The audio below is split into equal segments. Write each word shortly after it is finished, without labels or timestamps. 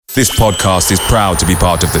This podcast is proud to be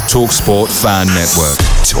part of the TalkSport Fan Network.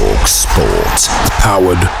 TalkSport.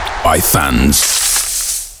 Powered by fans.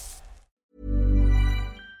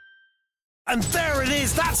 And there it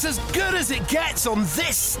is, that's as good as it gets on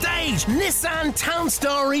this stage. Nissan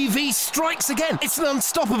Townstar EV strikes again. It's an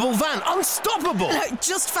unstoppable van, unstoppable.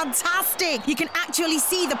 Just fantastic. You can actually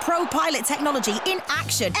see the Pro Pilot technology in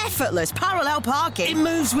action. Effortless parallel parking. It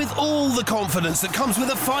moves with all the confidence that comes with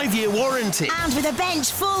a 5-year warranty. And with a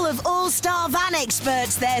bench full of all-star van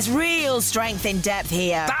experts, there's real strength in depth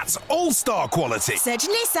here. That's all-star quality. Search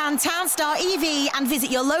Nissan Townstar EV and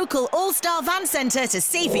visit your local all-star van centre to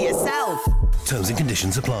see for yourself. Terms and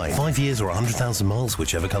conditions apply. 5 years or 100,000 miles,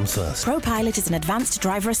 whichever comes first. Pro Pilot is an advanced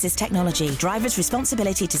driver assist technology. Driver's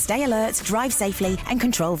responsibility to stay alert, drive safely, and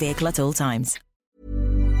control vehicle at all times.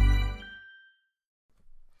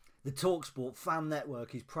 The TalkSport Fan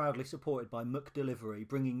Network is proudly supported by McDelivery,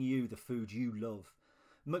 bringing you the food you love.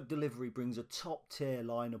 McDelivery brings a top-tier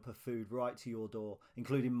lineup of food right to your door,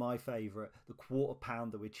 including my favourite, the quarter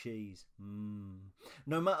pounder with cheese.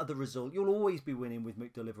 No matter the result, you'll always be winning with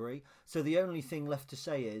McDelivery, so the only thing left to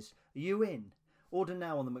say is, are you in? Order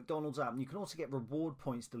now on the McDonald's app, and you can also get reward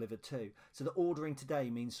points delivered too, so that ordering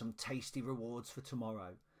today means some tasty rewards for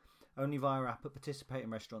tomorrow. Only via app at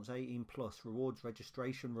participating restaurants, 18+, rewards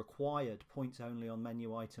registration required, points only on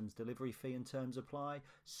menu items, delivery fee and terms apply.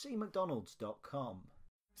 See mcdonalds.com.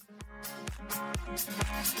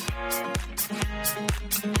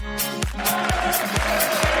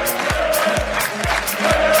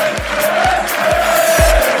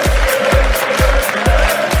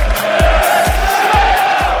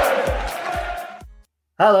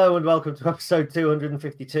 Hello and welcome to episode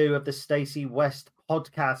 252 of the Stacey West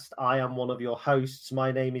podcast. I am one of your hosts.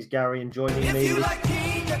 My name is Gary, and joining me...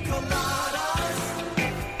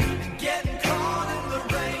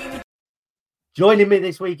 Joining me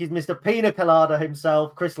this week is Mr. Pina Colada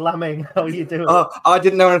himself, Chris Lamming. How are you doing? Oh, I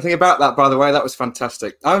didn't know anything about that, by the way. That was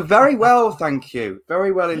fantastic. I'm very well, thank you.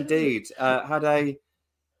 Very well indeed. Had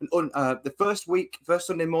the first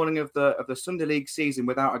Sunday morning of the Sunday League season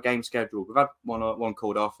without a game scheduled. We've had one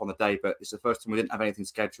called off on the day, but it's the first time we didn't have anything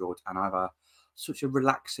scheduled. And I've such a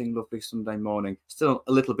relaxing, lovely Sunday morning. Still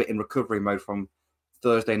a little bit in recovery mode from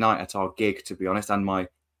Thursday night at our gig, to be honest, and my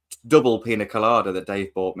double pina colada that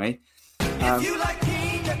Dave bought me. If you like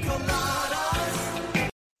pina coladas.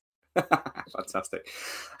 Fantastic.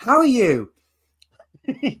 How are you?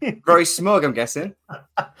 Very smug, I'm guessing.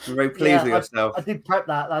 You're very pleased with yourself. I did prep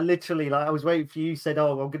that. I literally, I was waiting for you. Said,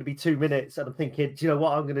 "Oh, I'm going to be 2 minutes," and I'm thinking, do you know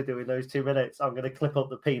what I'm going to do in those 2 minutes? I'm going to clip up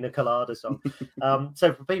the Pina Colada song.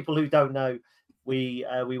 So, for people who don't know, we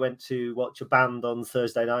went to watch a band on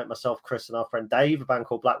Thursday night. Myself, Chris, and our friend Dave, a band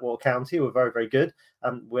called Blackwater County, who were very, very good.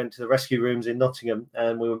 We went to the Rescue Rooms in Nottingham,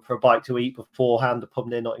 and we went for a bite to eat beforehand, a pub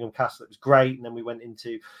near Nottingham Castle. It was great, and then we went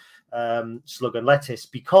into Slug and Lettuce,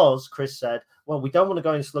 because Chris said, well, we don't want to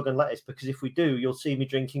go in Slug and Lettuce, because if we do, you'll see me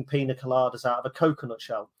drinking pina coladas out of a coconut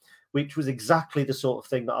shell, which was exactly the sort of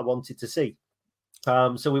thing that I wanted to see.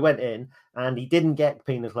 So we went in, and he didn't get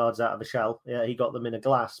pina coladas out of a shell. Yeah, he got them in a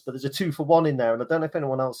glass, but there's a 2-for-1 in there. And I don't know if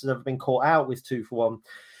anyone else has ever been caught out with 2-for-1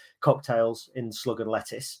 cocktails in Slug and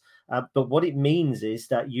Lettuce. But what it means is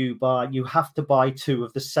that you have to buy 2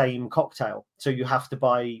 of the same cocktail. So you have to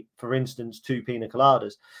buy, for instance, 2 pina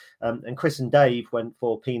coladas. And Chris and Dave went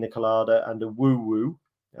for pina colada and a woo-woo.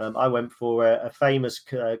 I went for a famous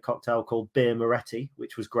cocktail called Beer Moretti,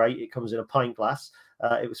 which was great. It comes in a pint glass.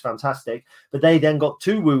 It was fantastic. But they then got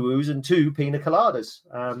 2 woo-woos and 2 pina coladas.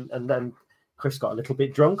 And then Chris got a little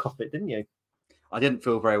bit drunk off it, didn't you? I didn't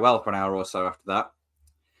feel very well for an hour or so after that.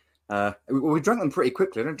 We drank them pretty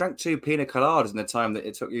quickly. I drank 2 pina coladas in the time that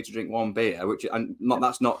it took you to drink 1 beer,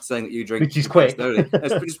 that's not saying that you drink... Which is quick.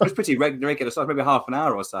 It's pretty regular size, maybe half an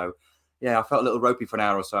hour or so. Yeah, I felt a little ropey for an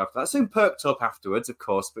hour or so after that. Soon perked up afterwards, of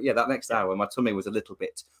course. But yeah, that next hour, my tummy was a little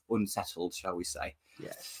bit unsettled, shall we say.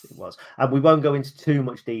 Yes, it was. And we won't go into too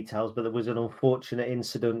much details, but there was an unfortunate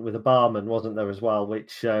incident with a barman, wasn't there, as well,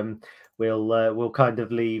 which we'll kind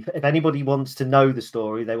of leave. If anybody wants to know the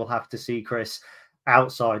story, they will have to see Chris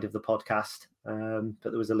outside of the podcast.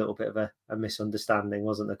 But there was a little bit of a misunderstanding,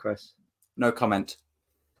 wasn't there, Chris? No comment.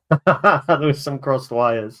 There was some crossed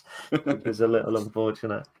wires, which was a little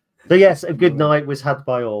unfortunate. So yes, a good night was had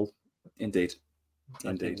by all. Indeed.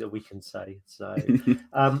 I think that we can say. So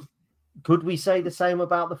could we say the same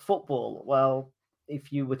about the football? Well,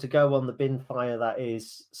 if you were to go on the bin fire that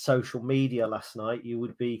is social media last night, you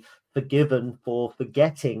would be forgiven for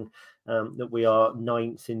forgetting that we are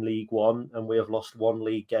 9th in League One and we have lost 1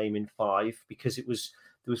 league game in 5, because there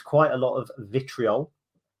was quite a lot of vitriol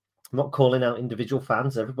I'm not calling out individual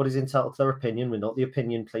fans. Everybody's entitled to their opinion. We're not the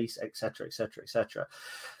opinion police, etc., etc., etc.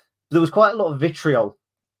 There was quite a lot of vitriol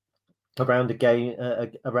around the game,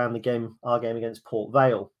 our game against Port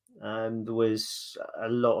Vale. There was a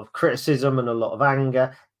lot of criticism and a lot of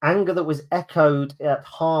anger that was echoed at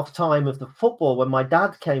half time of the football when my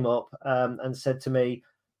dad came up and said to me,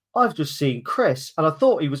 "I've just seen Chris, and I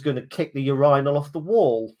thought he was going to kick the urinal off the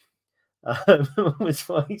wall." Was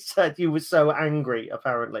what he said. He was so angry,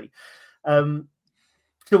 apparently.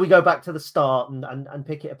 Shall we go back to the start and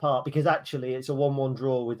pick it apart? Because actually it's a 1-1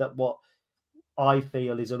 draw with what I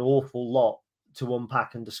feel is an awful lot to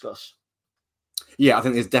unpack and discuss. Yeah, I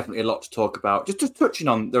think there's definitely a lot to talk about. Just touching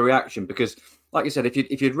on the reaction, because like you said,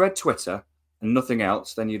 if you'd read Twitter and nothing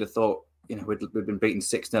else, then you'd have thought, we'd been beaten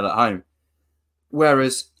 6-0 at home.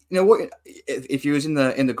 Whereas, if you was in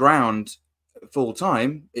the ground full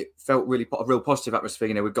time, it felt really a real positive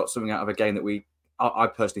atmosphere. We've got something out of a game that I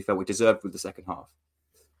personally felt we deserved with the second half.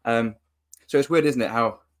 So it's weird, isn't it,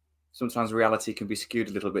 how sometimes reality can be skewed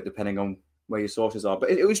a little bit depending on where your sources are.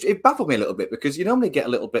 But it baffled me a little bit, because you normally get a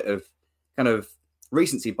little bit of kind of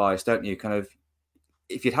recency bias, don't you? Kind of,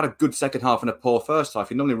 if you'd had a good second half and a poor first half,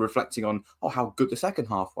 you're normally reflecting on, how good the second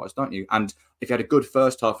half was, don't you? And if you had a good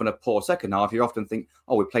first half and a poor second half, you often think,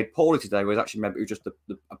 we played poorly today, whereas actually maybe it was just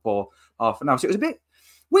a poor half an hour. So it was a bit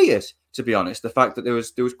weird, to be honest, the fact that there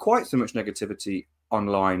was quite so much negativity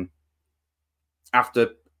online after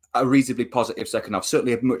a reasonably positive second half.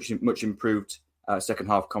 Certainly a much improved second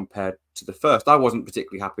half compared to the first. I wasn't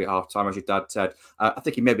particularly happy at half time, as your dad said. I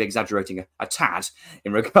think he may be exaggerating a tad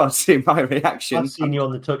in regards to my reaction. I've seen you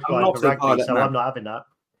on the touchline for rugby, so I'm not having that.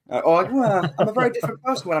 I'm a very different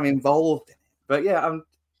person when I'm involved in it. But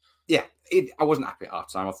I wasn't happy at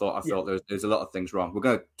half time. I thought there's a lot of things wrong. We're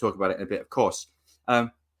going to talk about it in a bit, of course.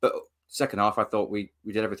 But second half, I thought we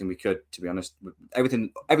did everything we could, to be honest.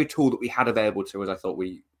 Every tool that we had available to us, I thought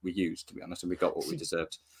we used, to be honest, and we got what we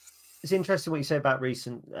deserved. It's interesting what you say about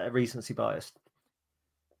recency bias,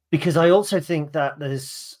 because I also think that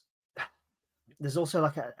there's also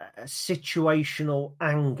like a situational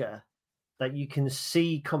anger that you can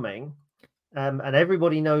see coming, and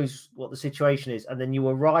everybody knows what the situation is, and then you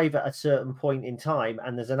arrive at a certain point in time,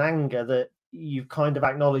 and there's an anger that you've kind of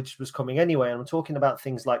acknowledged was coming anyway. And I'm talking about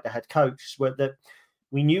things like the head coach, that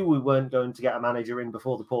we knew we weren't going to get a manager in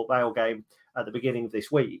before the Port Vale game at the beginning of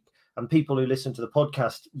this week. And people who listen to the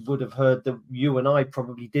podcast would have heard that you and I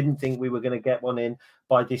probably didn't think we were going to get one in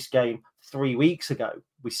by this game 3 weeks ago.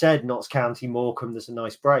 We said Notts County, Morecambe, there's a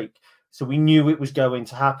nice break. So we knew it was going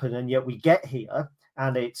to happen. And yet we get here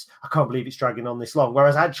and I can't believe it's dragging on this long.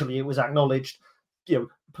 Whereas actually it was acknowledged,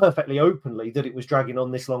 perfectly openly that it was dragging on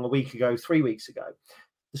this long a week ago, 3 weeks ago.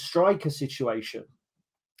 The striker situation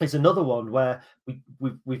is another one where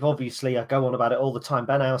we've obviously, I go on about it all the time,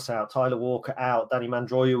 Ben House out, Tyler Walker out, Danny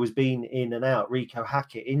Mandroya has been in and out, Rico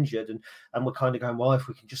Hackett injured, and we're kind of going, well, if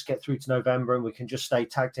we can just get through to November and we can just stay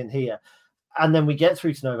tagged in here. And then we get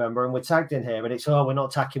through to November and we're tagged in here and it's, we're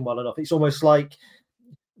not attacking well enough. It's almost like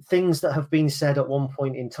things that have been said at one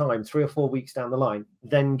point in time, 3 or 4 weeks down the line,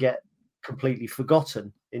 then get completely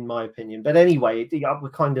forgotten, in my opinion. But anyway, we're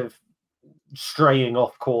kind of straying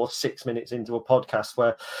off course 6 minutes into a podcast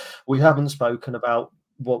where we haven't spoken about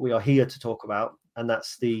what we are here to talk about, and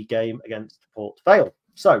that's the game against Port Vale.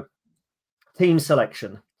 So, team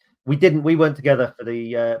selection. We weren't together for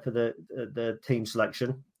the team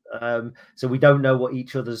selection, so we don't know what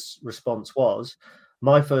each other's response was.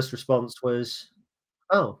 My first response was,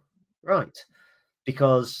 "Oh, right,"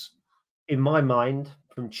 because in my mind,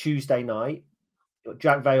 from Tuesday night, you've got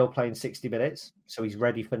Jack Vale playing 60 minutes, so he's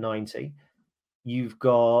ready for 90. You've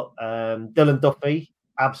got Dylan Duffy,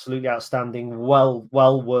 absolutely outstanding, well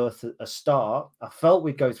worth a start. I felt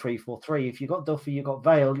we'd go 3-4-3. If you got Duffy, you got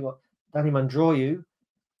Vale, you got Danny Mandroya.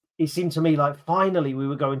 It seemed to me like finally we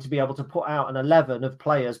were going to be able to put out an 11 of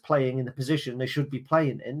players playing in the position they should be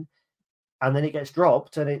playing in, and then it gets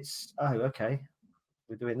dropped, and it's okay,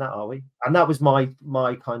 we're doing that, are we? And that was my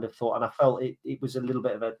kind of thought, and I felt it was a little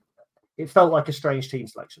bit of it felt like a strange team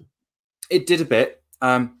selection. It did a bit.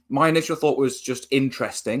 My initial thought was just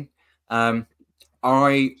interesting.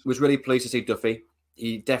 I was really pleased to see Duffy.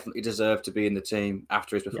 He definitely deserved to be in the team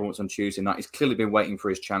after his performance on Tuesday night. He's clearly been waiting for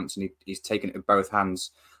his chance, and he's taken it with both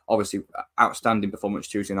hands. Obviously, outstanding performance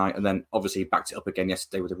Tuesday night, and then obviously backed it up again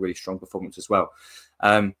yesterday with a really strong performance as well.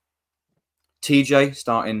 TJ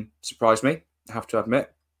starting surprised me, I have to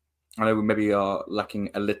admit. I know we maybe are lacking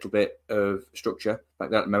a little bit of structure like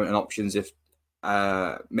that at the moment and options if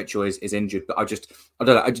Mitchell is injured, but I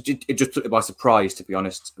don't know. It just took me by surprise, to be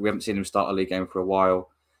honest. We haven't seen him start a league game for a while.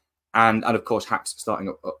 And of course, Hacks starting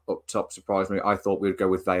up top surprised me. I thought we'd go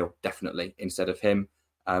with Vale definitely instead of him,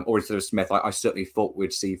 or instead of Smith. I certainly thought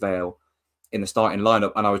we'd see Vale in the starting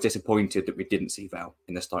lineup, and I was disappointed that we didn't see Vale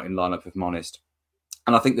in the starting lineup, if I'm honest.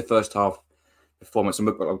 And I think the first half performance, I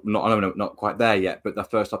know not quite there yet, but the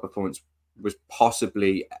first half performance was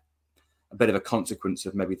possibly a bit of a consequence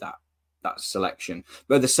of maybe that selection.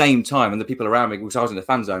 But at the same time, and the people around me, because I was in the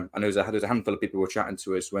fan zone, and there was a handful of people who were chatting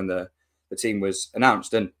to us when the team was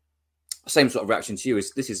announced, and same sort of reaction to you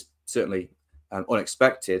is this is certainly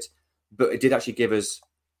unexpected, but it did actually give us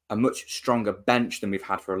a much stronger bench than we've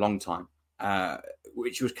had for a long time,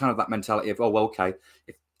 which was kind of that mentality of, oh, well, okay,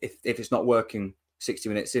 if it's not working 60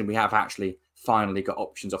 minutes in, we have actually finally got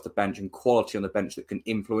options off the bench and quality on the bench that can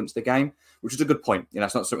influence the game, which is a good point.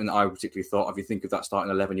 It's not something that I particularly thought of. You think of that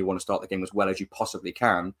starting 11, you want to start the game as well as you possibly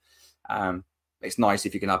can. It's nice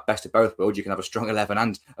if you can have best of both worlds. You can have a strong 11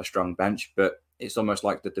 and a strong bench, but it's almost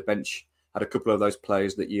like the bench had a couple of those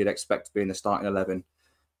players that you'd expect to be in the starting 11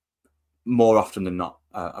 more often than not.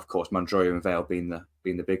 Of course, Mandroya and Vale being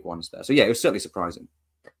the big ones there. So yeah, it was certainly surprising.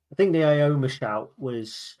 I think the Ioma shout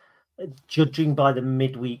was, judging by the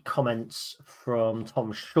midweek comments from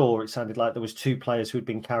Tom Shaw, it sounded like there was two players who had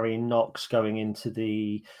been carrying knocks going into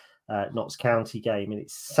the Notts County game, and it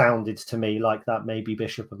sounded to me like that maybe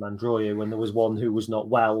Bishop and Mandroya, when there was one who was not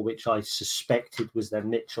well, which I suspected was then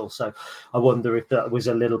Mitchell. So I wonder if that was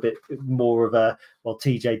a little bit more of a, well,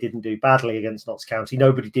 TJ didn't do badly against Notts County.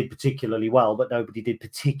 Nobody did particularly well, but nobody did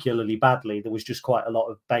particularly badly. There was just quite a lot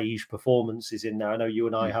of beige performances in there. I know you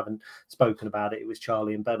and I haven't spoken about it. It was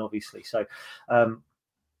Charlie and Ben, obviously. So,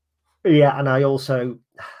 yeah, and I also...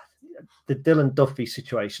 the Dylan Duffy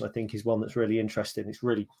situation, I think, is one that's really interesting. It's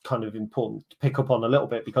really kind of important to pick up on a little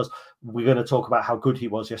bit, because we're going to talk about how good he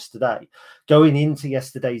was yesterday. Going into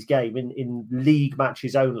yesterday's game, in league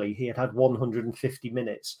matches only, he had 150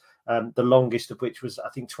 minutes, the longest of which was, I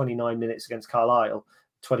think, 29 minutes against Carlisle,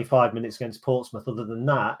 25 minutes against Portsmouth. Other than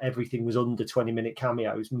that, everything was under 20-minute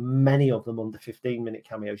cameos, many of them under 15-minute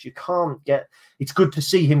cameos. You can't get... It's good to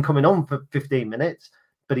see him coming on for 15 minutes,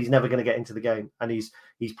 but he's never going to get into the game. And he's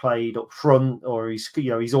played up front, or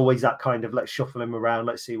he's always that kind of, let's shuffle him around,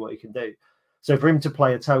 let's see what he can do. So for him to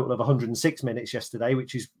play a total of 106 minutes yesterday,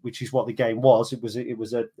 which is what the game was, it was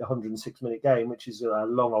a 106-minute game, which is a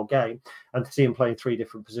long old game, and to see him playing three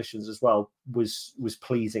different positions as well was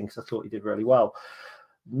pleasing, because I thought he did really well.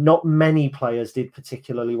 Not many players did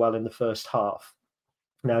particularly well in the first half.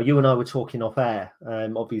 Now, you and I were talking off air,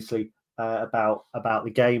 obviously, about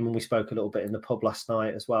the game, and we spoke a little bit in the pub last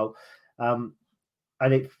night as well, and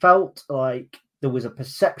it felt like there was a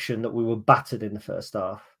perception that we were battered in the first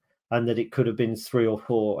half, and that it could have been 3 or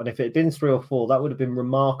 4. And if it had been 3 or 4, that would have been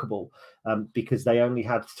remarkable, because they only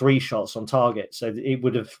had 3 shots on target. So it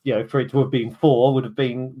would have, for it to have been 4 would have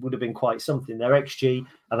been quite something. Their XG,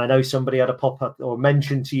 and I know somebody had a pop up or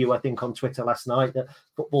mentioned to you, I think, on Twitter last night, that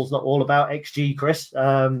football's not all about XG, Chris.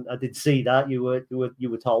 I did see that you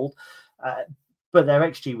were told, but their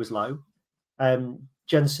XG was low.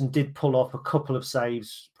 Jensen did pull off a couple of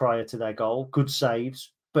saves prior to their goal, good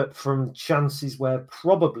saves, but from chances where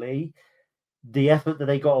probably the effort that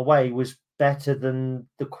they got away was better than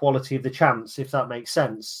the quality of the chance, if that makes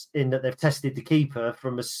sense, in that they've tested the keeper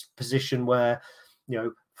from a position where,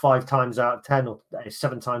 5 times out of 10 or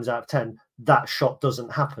 7 times out of 10, that shot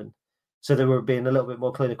doesn't happen. So they were being a little bit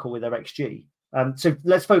more clinical with their XG. So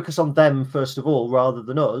let's focus on them first of all, rather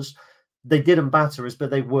than us. They didn't batter us, but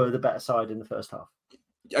they were the better side in the first half.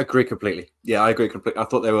 I agree completely. Yeah, I agree completely. I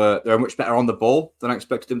thought they were much better on the ball than I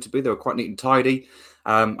expected them to be. They were quite neat and tidy.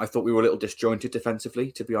 I thought we were a little disjointed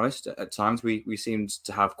defensively, to be honest. At times, we seemed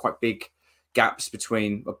to have quite big gaps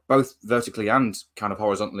between both vertically and kind of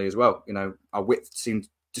horizontally as well. Our width seemed,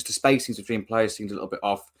 just the spacing between players seemed a little bit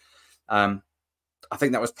off. I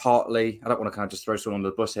think that was partly, I don't want to kind of just throw someone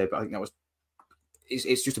under the bus here, but I think that was,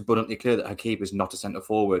 it's just abundantly clear that Hakeeb is not a centre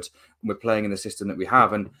forward, and we're playing in the system that we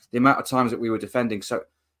have. And the amount of times that we were defending so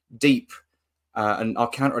deep and our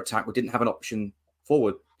counter-attack, we didn't have an option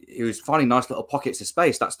forward. He was finding nice little pockets of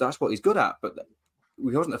space. That's what he's good at, but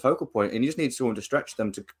he wasn't the focal point, and you just need someone to stretch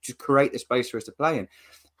them to create the space for us to play in.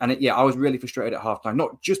 And I was really frustrated at halftime,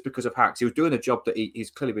 not just because of Hacks. He was doing the job that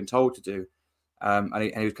he's clearly been told to do, and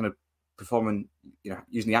he was kind of performing,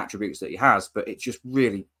 using the attributes that he has, but it just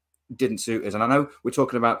really didn't suit us. And I know we're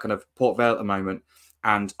talking about kind of Port Vale at the moment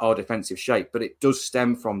and our defensive shape, but it does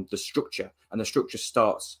stem from the structure, and the structure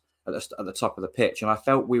starts at the top of the pitch. And I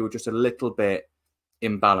felt we were just a little bit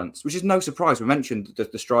imbalanced, which is no surprise. We mentioned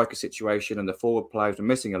the striker situation and the forward players were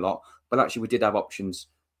missing a lot, but actually we did have options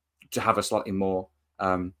to have a slightly more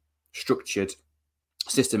structured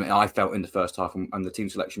system I felt in the first half, and the team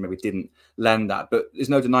selection maybe didn't lend that. But there's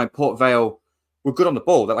no denying Port Vale were good on the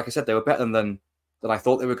ball. That, like I said, they were better than I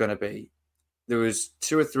thought they were going to be. There was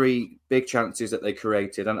 2 or 3 big chances that they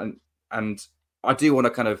created, and I do want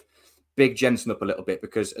to kind of big Jensen up a little bit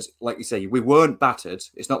because, like you say, we weren't battered.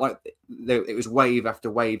 It's not like it was wave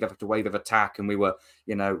after wave after wave of attack, and we were,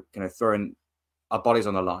 throwing our bodies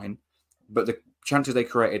on the line. But the chances they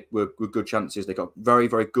created were good chances. They got very,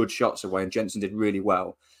 very good shots away, and Jensen did really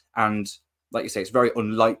well. And like you say, it's very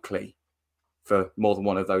unlikely for more than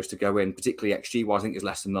one of those to go in, particularly XG-wise. I think it's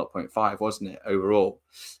less than 0.5, wasn't it, overall?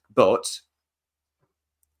 But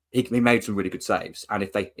he made some really good saves. And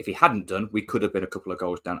if he hadn't done, we could have been a couple of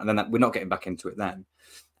goals down. And then we're not getting back into it then.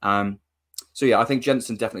 So, yeah, I think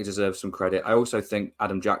Jensen definitely deserves some credit. I also think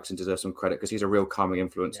Adam Jackson deserves some credit because he's a real calming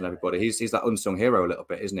influence on everybody. He's that unsung hero a little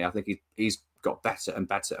bit, isn't he? I think he's got better and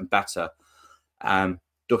better and better.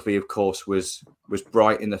 Duffy, of course, was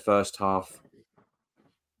bright in the first half,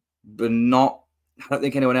 but not. I don't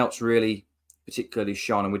think anyone else really particularly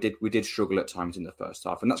shone, and we did struggle at times in the first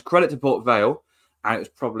half, and that's credit to Port Vale, and it was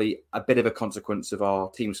probably a bit of a consequence of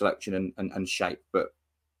our team selection and shape. But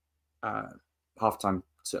halftime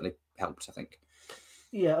certainly helped, I think.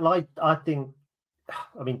 Yeah, and I think,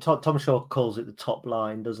 I mean, Tom Shaw calls it the top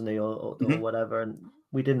line, doesn't he, or whatever, and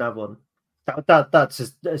we didn't have one. That's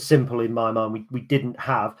as simple in my mind. We didn't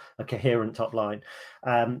have a coherent top line,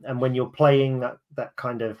 and when you're playing that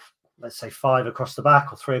kind of, let's say, 5 across the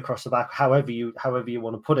back or 3 across the back, however you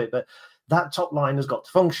want to put it, but that top line has got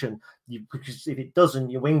to function. Because if it doesn't,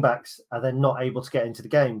 your wing backs are then not able to get into the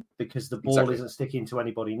game because the ball isn't sticking to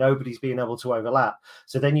anybody. Nobody's being able to overlap.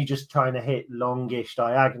 So then you're just trying to hit longish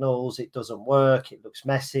diagonals. It doesn't work. It looks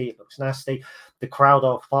messy. It looks nasty. The crowd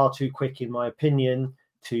are far too quick, in my opinion,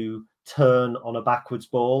 to turn on a backwards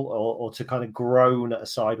ball or to kind of groan at a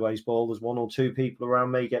sideways ball. There's 1 or 2 people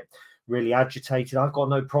around me get really agitated. I've got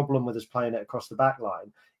no problem with us playing it across the back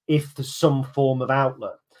line if there's some form of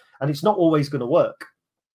outlet. And it's not always going to work.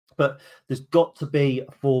 But there's got to be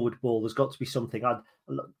a forward ball. There's got to be something.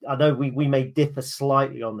 I know we may differ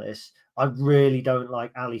slightly on this. I really don't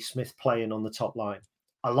like Ali Smith playing on the top line.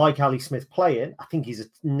 I like Ali Smith playing. I think he's a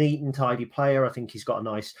neat and tidy player. I think he's got a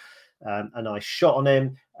nice shot on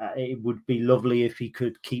him. It would be lovely if he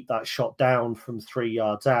could keep that shot down from 3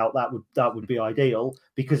 yards out. That would be ideal,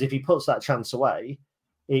 because if he puts that chance away,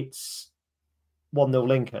 it's 1-0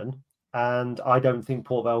 Lincoln. And I don't think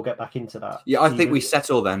Port Vale will get back into that. Yeah, I think we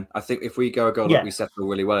settle then. I think if we go a goal, we settle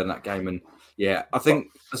really well in that game. And yeah, I think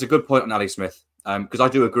that's a good point on Ali Smith, because I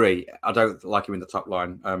do agree. I don't like him in the top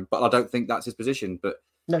line, but I don't think that's his position. But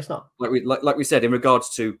no, it's not. Like we said, in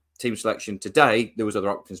regards to team selection today, there was other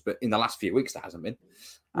options, but in the last few weeks, there hasn't been.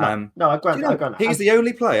 No, I grant. He's the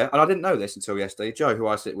only player, and I didn't know this until yesterday. Joe, who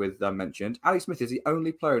I sit with, mentioned Ali Smith is the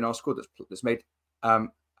only player in our squad that's made an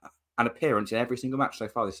appearance in every single match so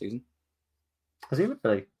far this season. Has he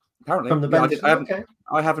really? Apparently, from the bench.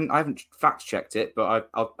 I haven't fact checked it, but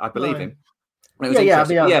I believe him.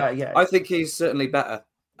 I think he's certainly better,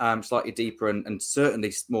 slightly deeper, and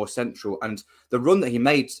certainly more central. And the run that he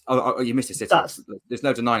made, you missed it. There's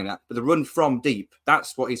no denying that. But the run from deep,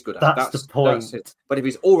 that's what he's good at. That's the point. But if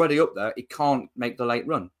he's already up there, he can't make the late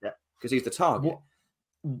run because he's the target.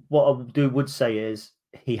 What I would say is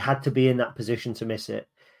he had to be in that position to miss it.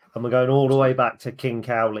 And we're going all the way back to King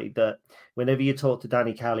Cowley, that whenever you talk to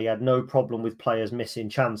Danny Cowley, he had no problem with players missing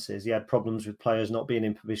chances. He had problems with players not being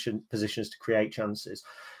in positions to create chances.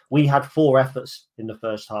 We had 4 efforts in the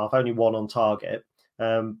first half, only 1 on target.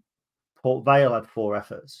 Port Vale had 4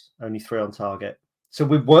 efforts, only 3 on target. So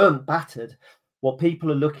we weren't battered. What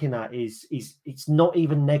people are looking at is it's not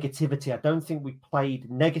even negativity. I don't think we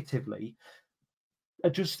played negatively. I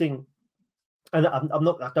just think, and I'm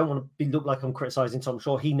not. I don't want to look like I'm criticising Tom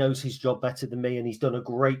Shaw. He knows his job better than me, and he's done a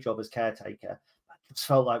great job as caretaker. I just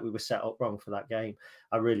felt like we were set up wrong for that game.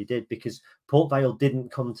 I really did, because Port Vale didn't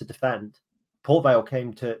come to defend. Port Vale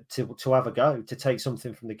came to have a go, to take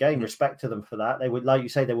something from the game. Respect to them for that. They would, like you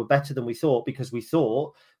say, they were better than we thought, because we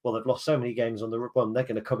thought, well, they've lost so many games on the run. They're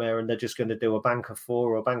going to come here and they're just going to do a bank of 4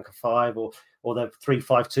 or a bank of 5, or they're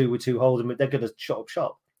 3-5-2 with 2 holes, and they're going to shut up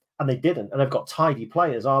shop. And they didn't, and they've got tidy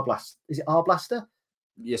players. Is it Arblaster?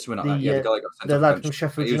 Yes, we're not that. Yeah, the guy got sent the lad from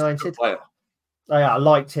Sheffield United. I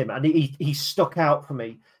liked him, and he stuck out for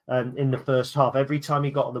me in the first half. Every time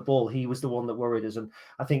he got on the ball, he was the one that worried us, and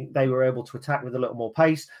I think they were able to attack with a little more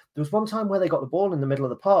pace. There was one time where they got the ball in the middle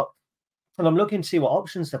of the park, and I'm looking to see what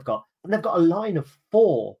options they've got, and they've got a line of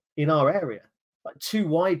 4 in our area, like 2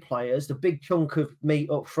 wide players, the big chunk of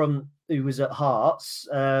meat up front who was at Hearts,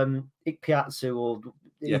 Ikpiatsu, or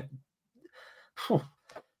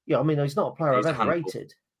Yeah, I mean, he's not a player I've ever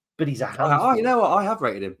rated, but he's a handful. You know what? I have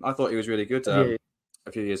rated him. I thought he was really good a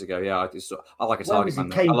few years ago. Yeah, I like a target man.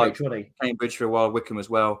 Cambridge, I like wasn't he? Cambridge for a while, Wickham as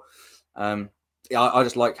well. I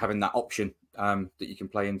just like having that option that you can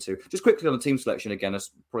play into. Just quickly on the team selection again,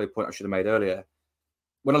 that's probably a point I should have made earlier.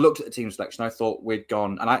 When I looked at the team selection, I thought we'd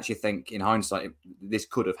gone, and I actually think in hindsight, this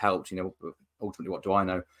could have helped. Ultimately, what do I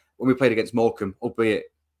know? When we played against Morecambe,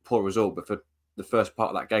 albeit poor result, but for the first part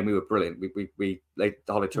of that game, we were brilliant. We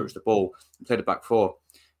hardly touched the ball. We played a back four,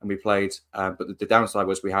 and we played. But the downside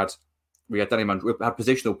was we had Danny Mandroy, we had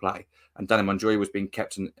positional play, and Danny Mandroy was being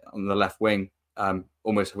kept on the left wing,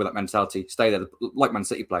 almost with that mentality, stay there, like Man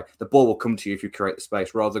City play. The ball will come to you if you create the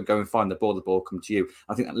space, rather than go and find the ball will come to you.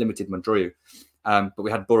 I think that limited Mandroy. But we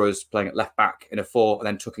had Burrows playing at left back in a 4 and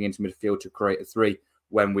then tucking into midfield to create a 3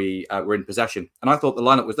 when we were in possession. And I thought the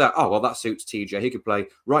lineup was there. Oh, well, that suits TJ. He could play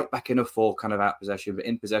right back in a 4, kind of out possession. But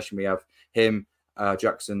in possession, we have him,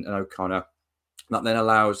 Jackson and O'Connor. That then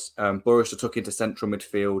allows Burrows to tuck into central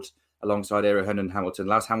midfield alongside Erihun and Hamilton.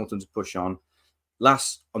 Allows Hamilton to push on.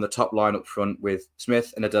 Lass on the top line up front with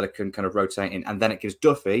Smith and Adelican kind of rotating. And then it gives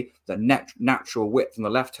Duffy the natural width on the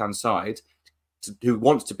left-hand side who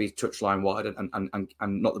wants to be touchline wide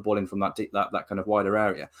and knock the ball in from that kind of wider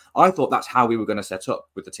area. I thought that's how we were going to set up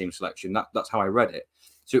with the team selection. That's how I read it.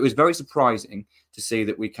 So it was very surprising to see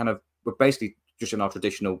that we kind of were basically just in our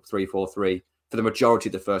traditional 3-4-3 for the majority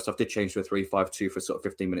of the first half. Did change to a 3-5-2 for sort of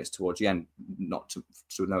 15 minutes towards the end, not to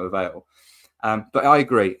no avail. But I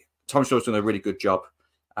agree. Tom Shaw's done a really good job.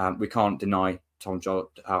 We can't deny Tom Shaw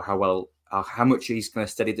how much he's kind of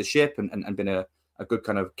steadied the ship and been a good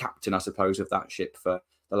kind of captain, I suppose, of that ship for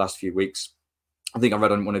the last few weeks. I think I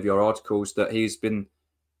read on one of your articles that he's been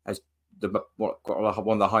one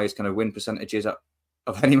of the highest kind of win percentages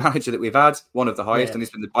of any manager that we've had, one of the highest, and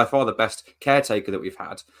he's been by far the best caretaker that we've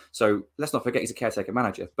had. So let's not forget he's a caretaker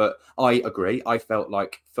manager. But I agree. I felt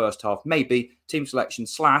like first half, maybe team selection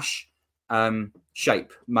 /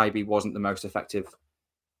 shape maybe wasn't the most effective.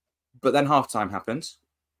 But then half-time happened.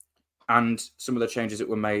 And some of the changes that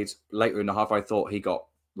were made later in the half, I thought he got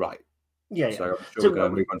right. Yeah. So I'm sure we're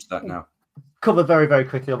going to move on to that now. Cover very, very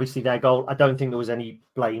quickly, obviously, their goal. I don't think there was any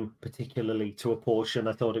blame particularly to apportion.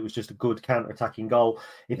 I thought it was just a good counter-attacking goal.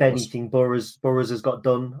 If anything, Burrows has got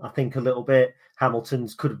done, I think, a little bit.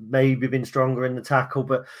 Hamilton's could have maybe been stronger in the tackle.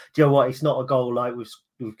 But do you know what? It's not a goal like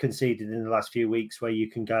we've conceded in the last few weeks where you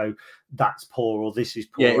can go, that's poor or this is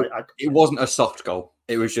poor. Yeah, it wasn't a soft goal.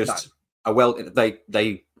 It was just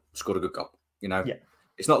they scored a good goal, Yeah.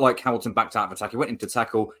 It's not like Hamilton backed out of attack. He went into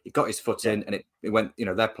tackle, he got his foot in, and it went,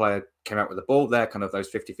 their player came out with the ball there, kind of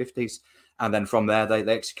those 50-50s. And then from there, they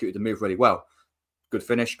executed the move really well. Good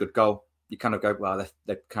finish, good goal. You kind of go, well,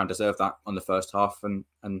 they kind of deserve that on the first half. And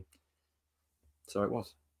so it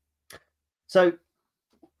was. So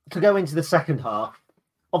to go into the second half,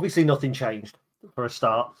 obviously nothing changed for a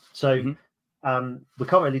start. So we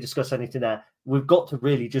can't really discuss anything there. We've got to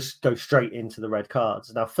really just go straight into the red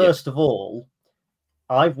cards. Now, first of all,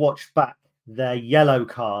 I've watched back their yellow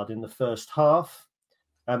card in the first half.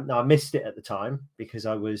 Now, I missed it at the time because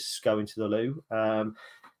I was going to the loo.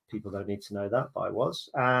 People don't need to know that, but I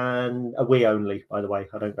was. And a wee only, by the way.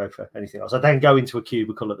 I don't go for anything else. I then go into a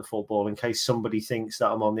cubicle at the football in case somebody thinks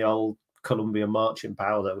that I'm on the old Colombian marching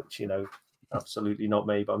powder, which, absolutely not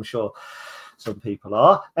me, but I'm sure some people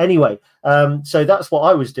are. Anyway, so that's what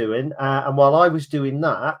I was doing. And while I was doing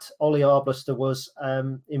that, Ollie Arblaster was,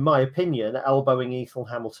 in my opinion, elbowing Ethel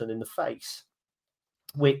Hamilton in the face,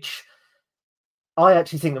 which I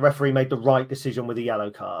actually think the referee made the right decision with a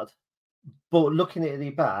yellow card. But looking at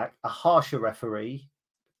it back, a harsher referee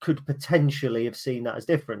could potentially have seen that as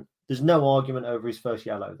different. There's no argument over his first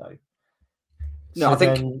yellow, though. No, so I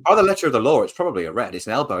think by the letter of the law, it's probably a red. It's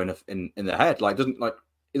an elbow in the head.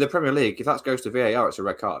 In the Premier League, if that goes to VAR, it's a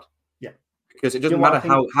red card. Yeah, because it doesn't matter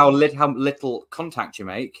how little contact you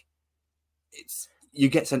make. You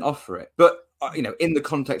get sent off for it. But in the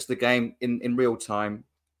context of the game, in real time,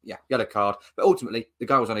 yellow card. But ultimately, the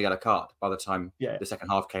guy was on a yellow card by the time the second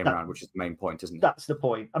half came around, which is the main point, isn't it? That's the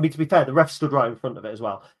point. I mean, to be fair, the ref stood right in front of it as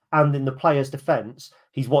well. And in the player's defence,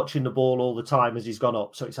 he's watching the ball all the time as he's gone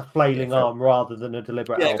up. So it's a flailing arm rather than a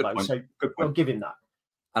deliberate elbow. So I'll give him that.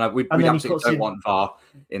 And we absolutely don't want VAR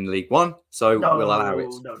in League One, so we'll allow it.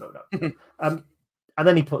 No. And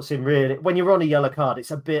then he puts in really, when you're on a yellow card,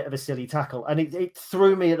 it's a bit of a silly tackle. And it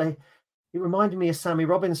threw me, it reminded me of Sammy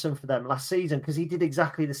Robinson for them last season because he did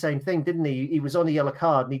exactly the same thing, didn't he? He was on a yellow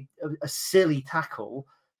card and a silly tackle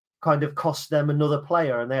kind of cost them another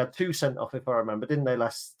player. And they had 2 sent off, if I remember, didn't they,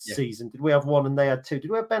 last season? Did we have 1 and they had 2? Did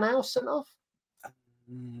we have Ben House sent off?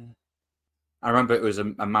 I remember it was a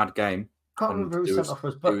mad game. can't remember who sent off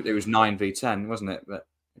us, but it was 9v10, wasn't it? But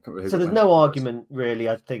I can't remember who so there's no argument really,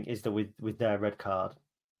 I think, is there with their red card?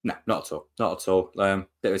 No, not at all. Not at all.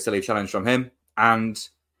 Bit of a silly challenge from him, and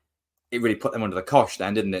it really put them under the cosh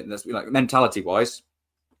then, didn't it? That's like mentality-wise.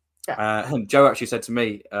 Yeah. And Joe actually said to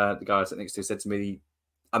me, the guy I sat next to said to me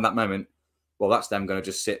at that moment, well, that's them going to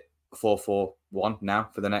just sit 4-4-1 now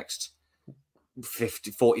for the next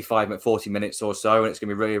 40 minutes or so, and it's going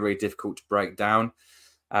to be really, really difficult to break down.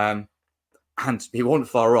 And he wasn't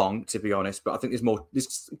far wrong, to be honest, but I think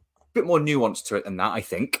there's a bit more nuance to it than that, I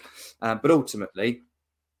think. But ultimately,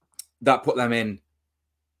 that put them in,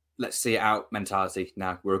 let's see it out mentality.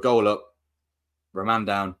 Now, we're a goal up, we're a man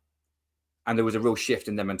down, and there was a real shift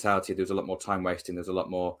in their mentality. There was a lot more time wasting. There's a lot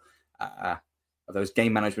more of those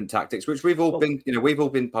game management tactics, which we've all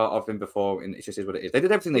been part of them before, and it just is what it is. They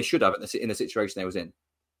did everything they should have in the situation they was in.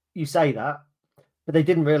 You say that, but they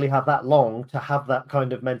didn't really have that long to have that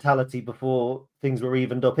kind of mentality before things were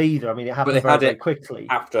evened up either. I mean, it happened very quickly.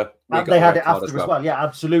 After they had it after as well. Yeah,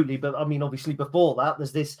 absolutely. But I mean, obviously before that,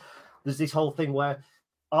 there's this whole thing where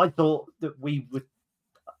I thought that we would.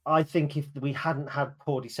 I think if we hadn't had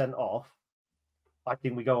Porty sent off, I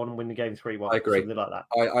think we go on and win the game 3-1. I agree. Something like that.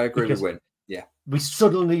 I agree with win. Yeah. We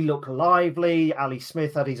suddenly look lively. Ali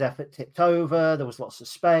Smith had his effort tipped over. There was lots of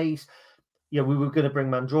space. Yeah, we were going to bring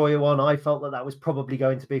Mandroya on. I felt that was probably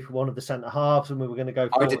going to be for one of the centre halves, and we were going to go.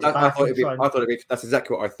 I thought it'd be. That's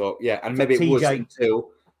exactly what I thought. Yeah, and maybe it was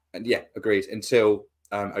agreed until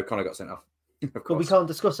O'Connor got sent off. Of course. But we can't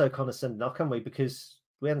discuss O'Connor sending off, can we? Because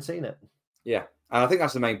we haven't seen it. Yeah, and I think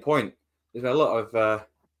that's the main point. There's been a lot of.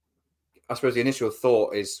 I suppose the initial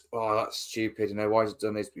thought is, "Oh, that's stupid. Why has he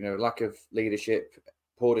done this? Lack of leadership,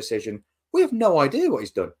 poor decision." We have no idea what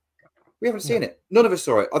he's done. We haven't seen it. None of us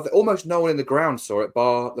saw it. Almost no one in the ground saw it,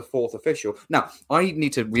 bar the fourth official. Now, I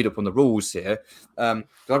need to read up on the rules here. I've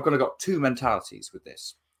got two mentalities with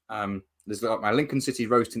this. There's like my Lincoln City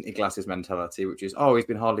rose-tinted glasses mentality, which is, he's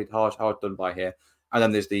been hard done by here. And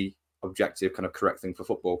then there's the objective kind of correct thing for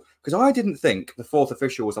football. Because I didn't think the fourth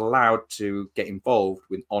official was allowed to get involved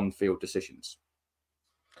with on-field decisions.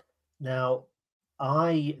 Now,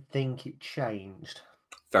 I think it changed.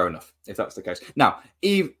 Fair enough, if that's the case. Now,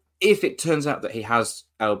 if it turns out that he has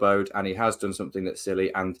elbowed and he has done something that's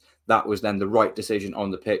silly and that was then the right decision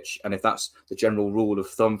on the pitch, and if that's the general rule of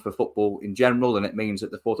thumb for football in general, and it means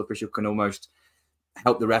that the fourth official can almost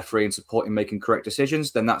help the referee and support him making correct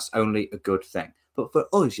decisions, then that's only a good thing. But for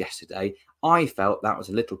us yesterday, I felt that was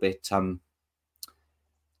a little bit...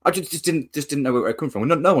 I just didn't know where it came from.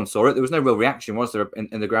 No one saw it. There was no real reaction, was there,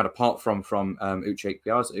 in the ground apart from Uche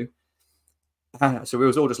Piazzu. So we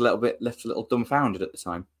was all just left a little dumbfounded at the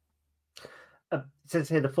time. It says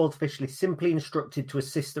here the fourth official is simply instructed to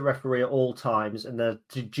assist the referee at all times, and their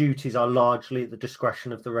duties are largely at the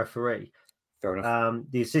discretion of the referee. Fair enough.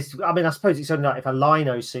 The assist. I mean, I suppose it's only like if a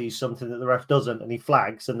lino sees something that the ref doesn't, and he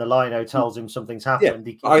flags, and the lino tells him something's happened.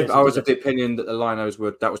 Yeah, I was of the opinion that the linos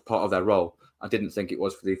that was part of their role. I didn't think it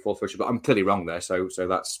was for the fourth official, but I'm clearly wrong there. So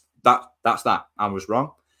that's that. I was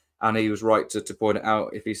wrong, and he was right to point it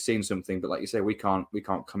out if he's seen something. But like you say, we can't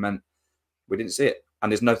comment. We didn't see it.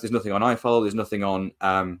 And there's nothing on iFollow. There's nothing on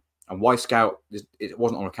Y Scout. It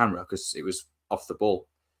wasn't on a camera because it was off the ball,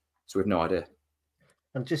 so we have no idea.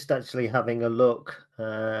 I'm just actually having a look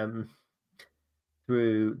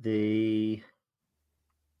through the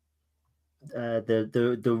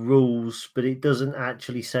rules, but it doesn't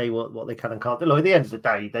actually say what they can and can't do. Look, at the end of the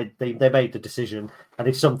day, they made the decision, and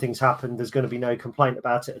if something's happened, there's going to be no complaint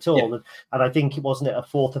about it at all. Yeah. And I think it wasn't a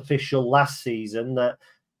fourth official last season that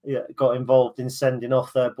got involved in sending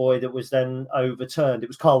off their boy that was then overturned. It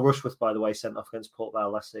was Carl Rushworth, by the way, sent off against Port Vale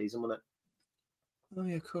last season, wasn't it? Oh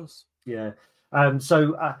yeah, of course. Yeah.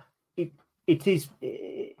 So it is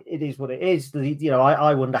what it is.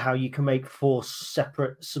 I wonder how you can make 4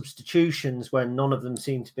 separate substitutions when none of them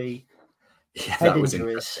seem to be head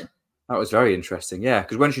injuries. That was very interesting. Yeah,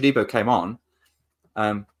 because when Shadibo came on,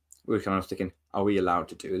 we were kind of thinking, are we allowed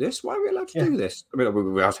to do this? Why are we allowed to do this? I mean, I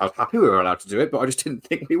was happy we were allowed to do it, but I just didn't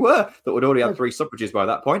think we were. That we'd already had 3 stoppages by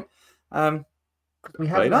that point. We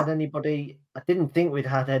hadn't had anybody. I didn't think we'd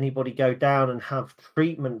had anybody go down and have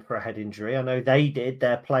treatment for a head injury. I know they did.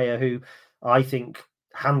 Their player, who I think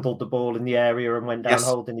handled the ball in the area and went down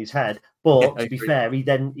holding his head. But to be fair,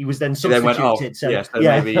 he was then substituted. So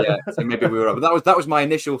maybe we were. But that was my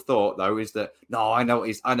initial thought, though, is that no, I know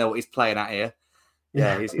what he's playing at here.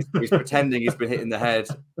 Yeah, he's pretending he's been hitting the head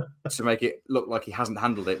to make it look like he hasn't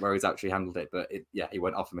handled it, where he's actually handled it. But he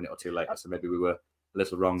went off a minute or two later, so maybe we were a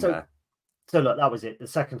little wrong there. So look, that was it. The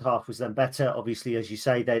second half was then better. Obviously, as you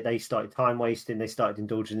say, they started time wasting. They started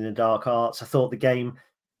indulging in the dark arts. I thought the game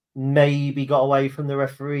maybe got away from the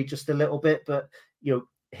referee just a little bit, but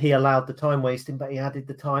he allowed the time wasting, but he added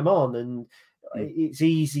the time on, and it's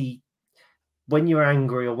easy when you're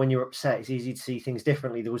angry or when you're upset. It's easy to see things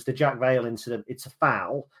differently. There was the Jack Vale incident; it's a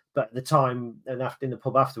foul, but at the time and after in the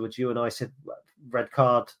pub afterwards, you and I said red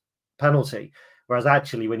card, penalty. Whereas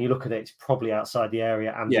actually, when you look at it, it's probably outside the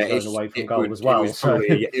area and going away from goal as well. So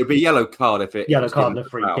it would be a yellow card if it yellow card and a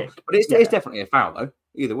free kick. But it's definitely a foul though.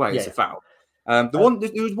 Either way, it's a foul. There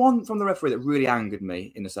was one from the referee that really angered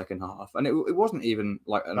me in the second half, and it wasn't even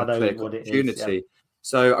like an clear opportunity.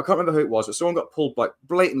 So I can't remember who it was, but someone got pulled back,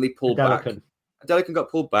 blatantly pulled back. Delican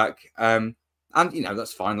got pulled back, and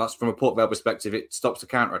that's fine. That's from a Port Vale perspective. It stops the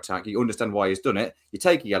counter attack. You understand why he's done it. You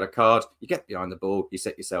take a yellow card, you get behind the ball, you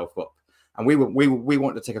set yourself up. And we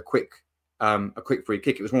wanted to take a quick free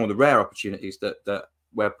kick. It was one of the rare opportunities that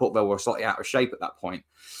where Port Vale were slightly out of shape at that point.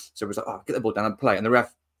 So it was like, get the ball down and play. And the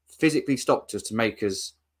ref physically stopped us to make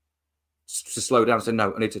us to slow down and say,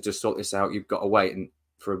 no, I need to just sort this out. You've got to wait and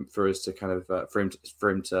for us to kind of for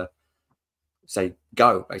him to say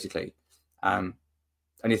go, basically. And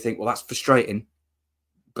you think, well, that's frustrating,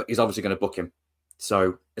 but he's obviously going to book him.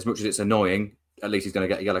 So as much as it's annoying, at least he's going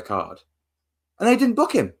to get a yellow card. And they didn't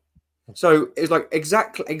book him. So it was like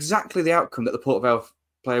exactly the outcome that the Port Vale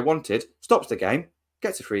player wanted. Stops the game,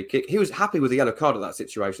 gets a free kick. He was happy with the yellow card at that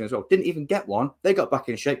situation as well. Didn't even get one. They got back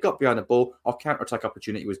in shape, got behind the ball. Our counter-attack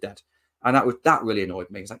opportunity was dead. And that really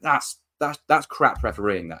annoyed me. It's like, that's crap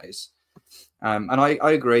refereeing, that is. And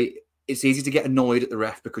I agree. It's easy to get annoyed at the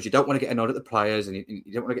ref because you don't want to get annoyed at the players and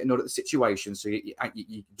you don't want to get annoyed at the situation. So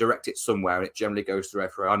you direct it somewhere and it generally goes to the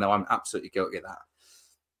referee. I know I'm absolutely guilty of that.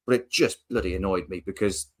 But it just bloody annoyed me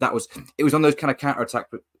because it was on those kind of counter-attack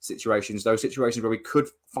situations, those situations where we could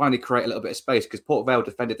finally create a little bit of space because Port Vale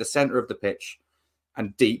defended the centre of the pitch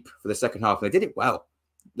and deep for the second half. And they did it well.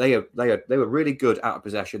 They were really good out of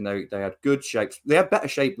possession. They had good shapes. They had better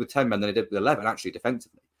shape with 10 men than they did with 11, actually,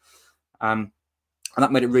 defensively. And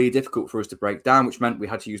that made it really difficult for us to break down, which meant we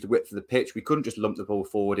had to use the width of the pitch. We couldn't just lump the ball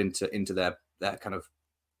forward into their kind of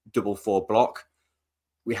double four block.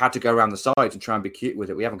 We had to go around the sides and try and be cute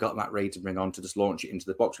with it. We haven't got that ready to bring on to just launch it into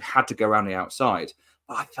the box. We had to go around the outside.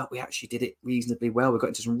 But I felt we actually did it reasonably well. We got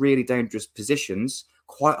into some really dangerous positions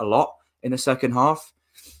quite a lot in the second half.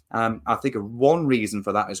 I think one reason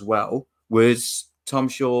for that as well was Tom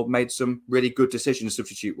Shaw made some really good decisions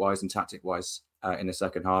substitute-wise and tactic-wise in the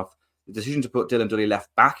second half. The decision to put Dylan Dully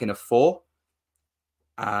left back in a 4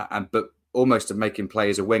 but almost to make him play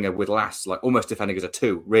as a winger with Lass, like almost defending as a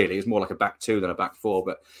 2, really. It's more like a back 2 than a back 4,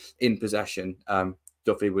 but in possession,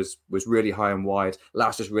 Duffy was really high and wide.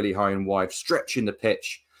 Lass was really high and wide, stretching the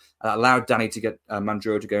pitch. Allowed Danny to get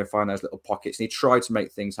Mandrew to go and find those little pockets. And he tried to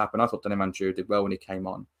make things happen. I thought Danny Mandrew did well when he came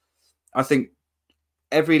on. I think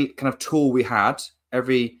every kind of tool we had,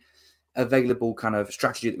 every available kind of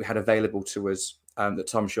strategy that we had available to us that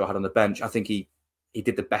Tom Shaw had on the bench, I think he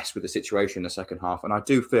did the best with the situation in the second half. And I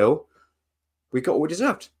do feel we got what we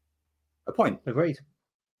deserved. A point. Agreed.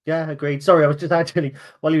 Yeah, agreed. Sorry, I was just actually,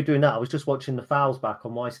 while you were doing that, I was just watching the fouls back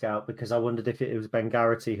on Scout because I wondered if it was Ben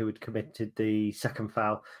Garrity who had committed the second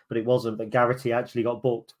foul, but it wasn't. But Garrity actually got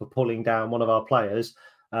booked for pulling down one of our players.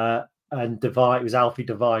 And Devine, it was Alfie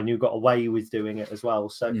Devine who got away with doing it as well.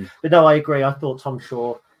 So, But no, I agree. I thought Tom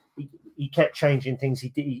Shaw, he kept changing things. He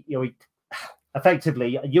did, he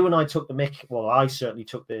effectively, you and I took the mick. Well, I certainly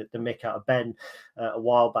took the mick out of Ben a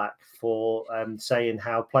while back for saying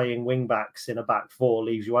how playing wing backs in a back 4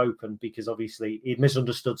 leaves you open because obviously he'd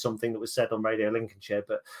misunderstood something that was said on Radio Lincolnshire,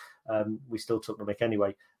 but we still took the mick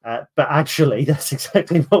anyway. But actually, that's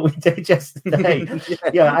exactly what we did yesterday.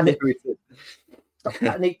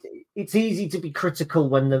 And it's easy to be critical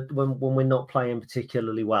when we're not playing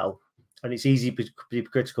particularly well. And it's easy to be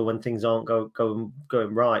critical when things aren't going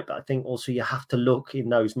right. But I think also you have to look in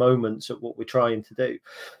those moments at what we're trying to do.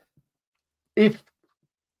 If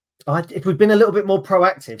we'd been a little bit more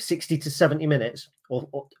proactive, 60 to 70 minutes,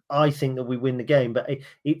 or I think that we win the game. But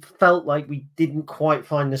it felt like we didn't quite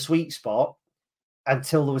find the sweet spot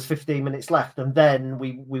until there was 15 minutes left. And then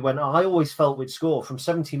we went, I always felt we'd score from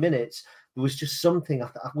 70 minutes. There was just something.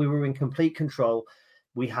 We were in complete control.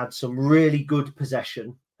 We had some really good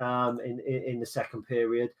possession in the second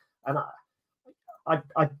period, and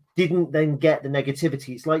I didn't then get the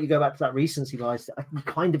negativity. It's like you go back to that recency bias. I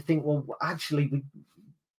kind of think, well, actually,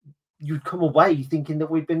 you'd come away thinking that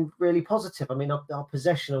we'd been really positive. I mean, our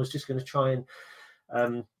possession. I was just going to try and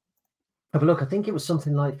have a look. I think it was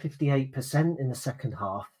something like 58% in the second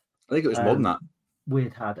half. I think it was more than that.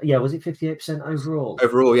 We'd had, was it 58% overall?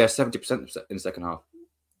 Overall, 70% in the second half.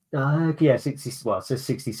 Yeah, 60. Well, it says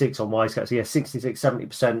 66 on Wisecout. So yeah, 66,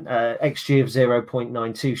 70%. XG of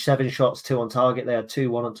 0.92, 7 shots, 2 on target. They had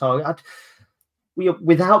 2-1 on target.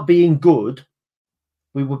 Without being good,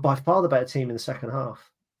 we were by far the better team in the second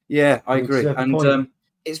half. Yeah, I agree. And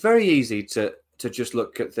it's very easy to just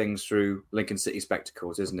look at things through Lincoln City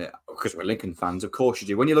spectacles, isn't it? Because we're Lincoln fans, of course you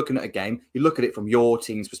do. When you're looking at a game, you look at it from your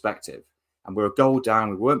team's perspective. And we're a goal down.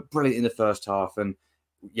 We weren't brilliant in the first half. And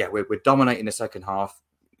yeah, we're dominating the second half.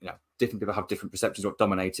 Different people have different perceptions of what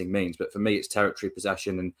dominating means. But for me, it's territory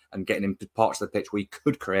possession and getting into parts of the pitch where you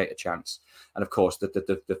could create a chance. And of course,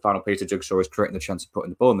 the final piece of jigsaw is creating the chance of putting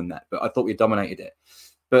the ball in the net. But I thought we dominated it.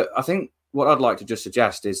 But I think what I'd like to just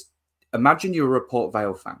suggest is imagine you're a Port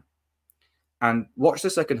Vale fan and watch the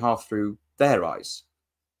second half through their eyes.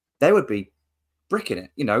 They would be bricking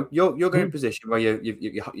it. You're going in a position where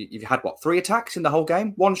you've had, 3 attacks in the whole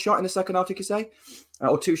game? 1 shot in the second half, you could say?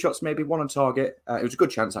 Or 2 shots, maybe 1 on target. It was a good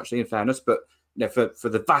chance, actually, in fairness. But for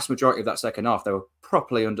the vast majority of that second half, they were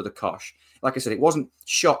properly under the cosh. Like I said, it wasn't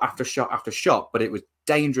shot after shot after shot, but it was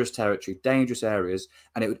dangerous territory, dangerous areas.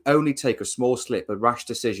 And it would only take a small slip, a rash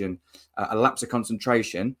decision, a lapse of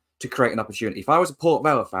concentration to create an opportunity. If I was a Port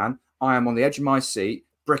Vale fan, I am on the edge of my seat,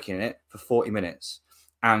 bricking it for 40 minutes.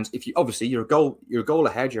 And if you're a goal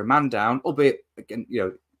ahead, you're a man down, albeit again,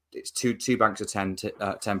 it's two banks of 10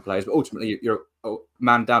 players, but ultimately you're a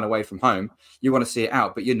man down away from home. You want to see it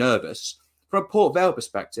out, but you're nervous. From a Port Vale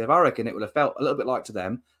perspective, I reckon it would have felt a little bit like to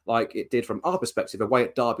them, like it did from our perspective away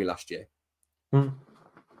at Derby last year.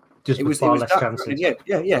 Just it was far less chances.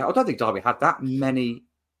 Yeah. I don't think Derby had that many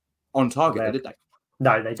on target, did they?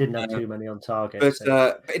 No, they didn't have too many on target.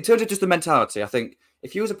 But in terms of just the mentality, I think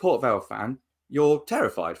if you was a Port Vale fan, you're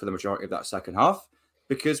terrified for the majority of that second half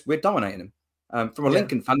because we're dominating them. From a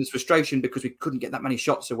Lincoln fan, there's frustration because we couldn't get that many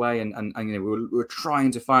shots away, and we were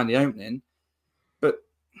trying to find the opening. But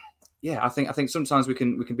yeah, I think sometimes we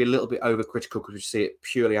can be a little bit overcritical because we see it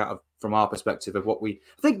purely from our perspective of what we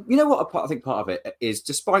think. I think part of it is,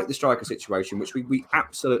 despite the striker situation, which we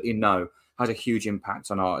absolutely know has a huge impact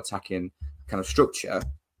on our attacking kind of structure.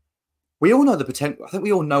 We all know the potential. I think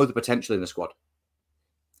we all know the potential in the squad,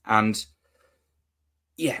 and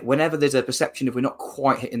yeah, whenever there's a perception if we're not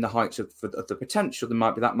quite hitting the heights of the potential, that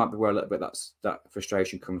might be where a little bit that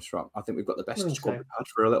frustration comes from. I think we've got the best squad we've had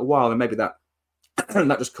for a little while, and maybe that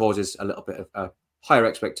just causes a little bit of higher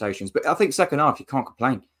expectations. But I think second half you can't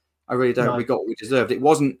complain. I really don't. No. We got what we deserved. It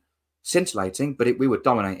wasn't scintillating, but we were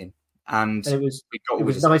dominating, and it was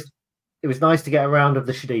nice. It was nice to get a round of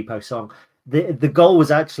the Shadipo song. The goal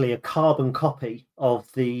was actually a carbon copy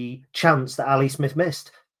of the chance that Ali Smith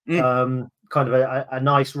missed. Kind of a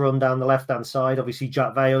nice run down the left-hand side. Obviously,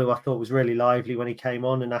 Jack Vale, who I thought was really lively when he came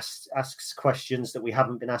on and asks questions that we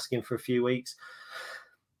haven't been asking for a few weeks.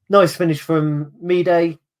 Nice finish from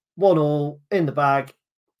Mide, 1-1 in the bag.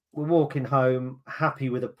 We're walking home, happy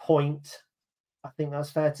with a point. I think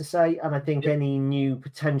that's fair to say. And I think any new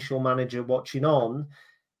potential manager watching on,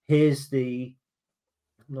 here's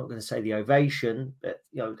I'm not going to say the ovation, but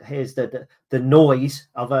here's the noise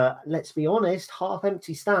of a, let's be honest,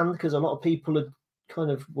 half-empty stand, because a lot of people had kind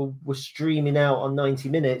of were streaming out on 90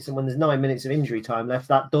 minutes, and when there's 9 minutes of injury time left,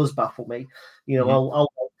 that does baffle me. I'll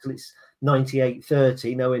wait till it's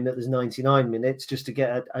 98:30, knowing that there's 99 minutes just to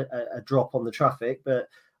get a drop on the traffic, but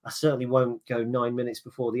I certainly won't go 9 minutes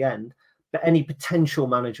before the end. But any potential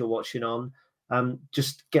manager watching on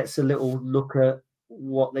just gets a little look at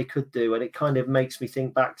what they could do, and it kind of makes me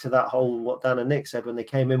think back to that whole what Dan and Nick said when they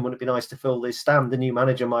came in. Wouldn't it be nice to fill this stand? The new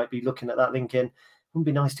manager might be looking at that thinking, wouldn't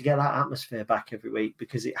it be nice to get that atmosphere back every week,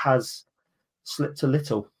 because it has slipped a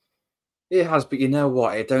little. It has, but you know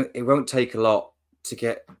what? It won't take a lot to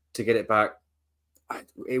get it back.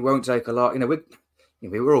 It won't take a lot.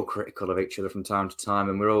 We're all critical of each other from time to time,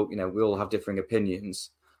 and we're all we all have differing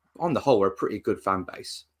opinions. On the whole, we're a pretty good fan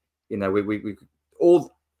base. We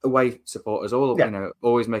all away supporters,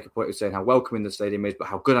 always make a point of saying how welcoming the stadium is, but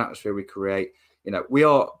how good atmosphere we create. We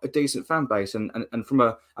are a decent fan base, and from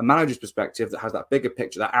a manager's perspective that has that bigger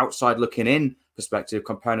picture, that outside looking in perspective,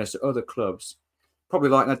 comparing us to other clubs, probably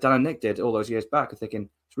like Dan and Nick did all those years back, thinking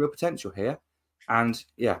there's real potential here. And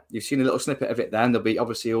yeah, you've seen a little snippet of it. Then there'll be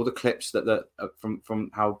obviously all the clips that from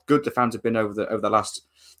how good the fans have been over the last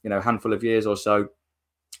handful of years or so.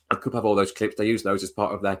 I could have all those clips. They use those as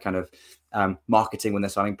part of their kind of marketing when they're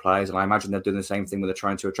signing players, and I imagine they're doing the same thing when they're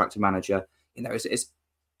trying to attract a manager.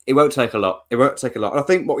 It won't take a lot. It won't take a lot. And I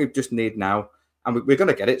think what we just need now, and we're going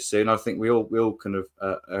to get it soon. I think we all kind of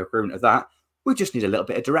agreement of that. We just need a little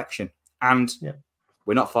bit of direction, and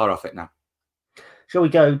we're not far off it now. Shall we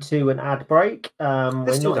go to an ad break? We're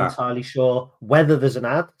not entirely sure whether there's an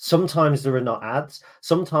ad. Sometimes there are not ads.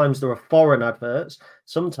 Sometimes there are foreign adverts.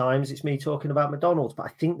 Sometimes it's me talking about McDonald's. But I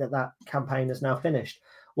think that campaign is now finished.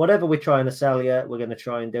 Whatever we're trying to sell you, we're going to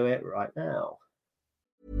try and do it right now.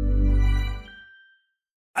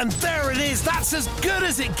 And there it is. That's as good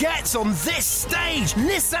as it gets on this stage.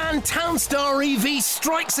 Nissan Townstar EV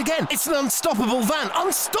strikes again. It's an unstoppable van.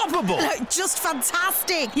 Unstoppable. Look, just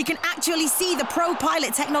fantastic. You can actually see the Pro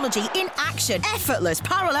Pilot technology in action. Effortless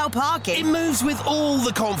parallel parking. It moves with all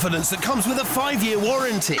the confidence that comes with a 5-year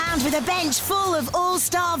warranty. And with a bench full of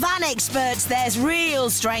all-star van experts, there's real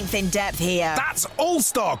strength in depth here. That's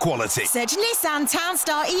all-star quality. Search Nissan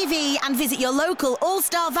Townstar EV and visit your local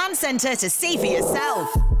all-star van centre to see for yourself.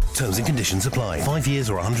 Terms and conditions apply. 5 years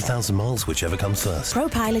or 100,000 miles, whichever comes first.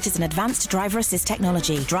 ProPilot is an advanced driver assist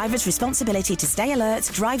technology. Driver's responsibility to stay alert,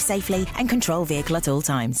 drive safely, and control vehicle at all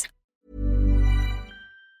times.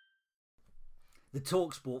 The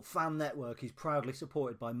TalkSport Fan Network is proudly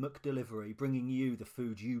supported by McDelivery, bringing you the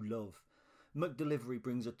food you love. McDelivery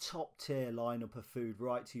brings a top-tier lineup of food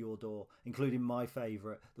right to your door, including my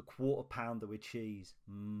favourite, the quarter pounder with cheese.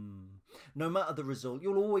 No matter the result,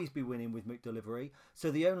 you'll always be winning with McDelivery,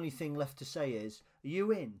 so the only thing left to say is, are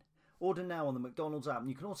you in? Order now on the McDonald's app, and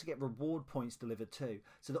you can also get reward points delivered too,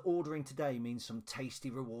 so that ordering today means some tasty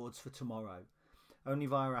rewards for tomorrow. Only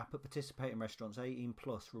via app at participating restaurants. 18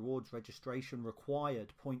 plus. Rewards registration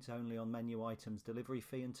required. Points only on menu items. Delivery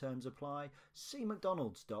fee and terms apply. See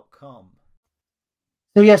mcdonalds.com.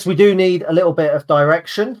 So yes, we do need a little bit of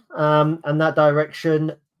direction, and that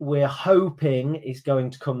direction we're hoping is going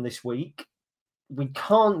to come this week. We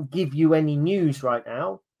can't give you any news right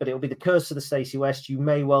now, but it'll be the curse of the Stacey West. You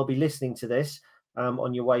may well be listening to this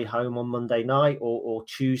on your way home on Monday night or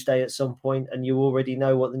Tuesday at some point, and you already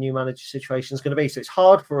know what the new manager situation is going to be. So it's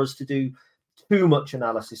hard for us to do too much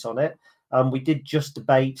analysis on it. We did just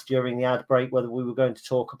debate during the ad break whether we were going to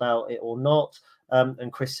talk about it or not.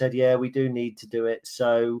 And Chris said, yeah, we do need to do it.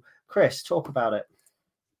 So, Chris, talk about it.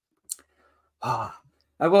 Well,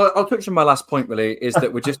 I'll touch on my last point, really, is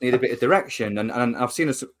that we just need a bit of direction. And I've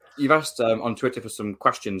seen you've asked on Twitter for some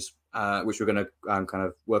questions, which we're going to kind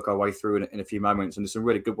of work our way through in a few moments. And there's some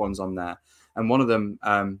really good ones on there. And one of them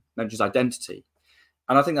mentions identity.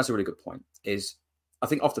 And I think that's a really good point, I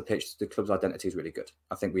think off the pitch, the club's identity is really good.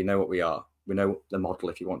 I think we know what we are. We know the model,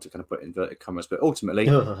 if you want to kind of put it in inverted commas. But ultimately,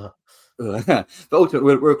 we're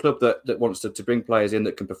a club that wants to bring players in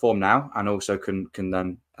that can perform now and also can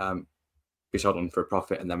then be sold on for a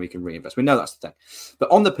profit, and then we can reinvest. We know that's the thing. But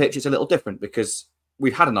on the pitch, it's a little different because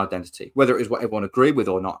we've had an identity, whether it was what everyone agreed with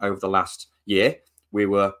or not over the last year. We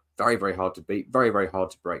were very, very hard to beat, very, very hard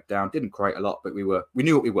to break down. Didn't create a lot, but we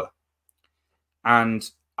knew what we were. And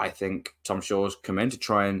I think Tom Shaw's come in to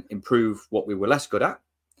try and improve what we were less good at.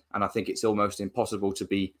 And I think it's almost impossible to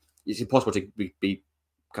be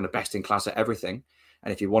kind of best in class at everything.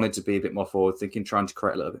 And if you wanted to be a bit more forward thinking, trying to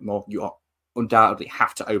create a little bit more, you undoubtedly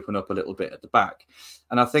have to open up a little bit at the back.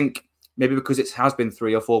 And I think maybe because it has been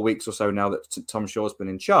 3 or 4 weeks or so now that Tom Shaw's been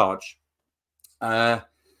in charge, I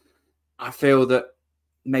feel that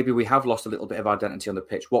maybe we have lost a little bit of identity on the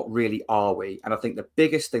pitch. What really are we? And I think the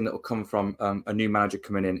biggest thing that will come from a new manager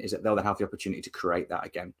coming in is that they'll have the opportunity to create that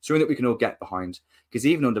again. Something that we can all get behind. Because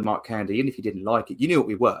even under Mark Kennedy, even if you didn't like it, you knew what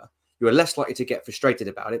we were. You were less likely to get frustrated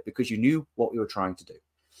about it because you knew what we were trying to do.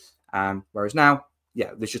 Whereas now,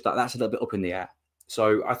 there's just that's a little bit up in the air.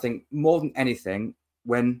 So I think more than anything,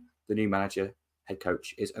 when the new manager, head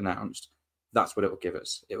coach is announced, that's what it will give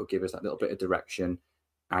us. It will give us that little bit of direction,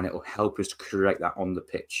 and it will help us to create that on the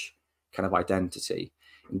pitch kind of identity.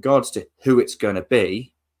 In regards to who it's going to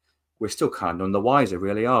be, we're still kind of none the wiser,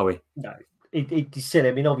 really, are we? No, it's silly.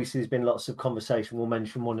 I mean, obviously, there's been lots of conversation. We'll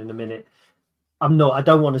mention one in a minute. I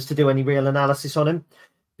don't want us to do any real analysis on him,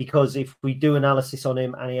 because if we do analysis on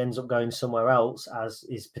him and he ends up going somewhere else, as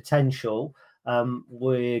is potential,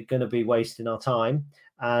 we're going to be wasting our time.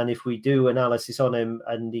 And if we do analysis on him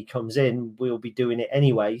and he comes in, we'll be doing it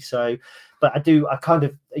anyway. So, but are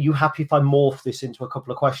you happy if I morph this into a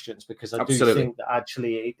couple of questions? Because I do think that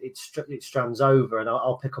actually it strands over, and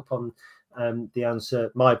I'll pick up on the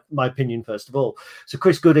answer, my opinion, first of all. So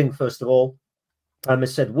Chris Gooding, first of all,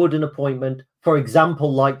 has said, would an appointment, for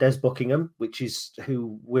example, like Des Buckingham, which is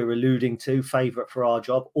who we're alluding to, favourite for our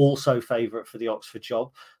job, also favourite for the Oxford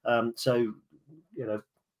job. So,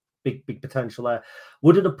 big potential there.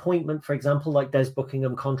 Would an appointment, for example, like Des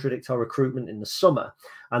Buckingham, contradict our recruitment in the summer?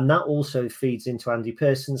 And that also feeds into Andy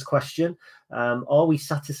Pearson's question. Are we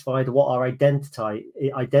satisfied what our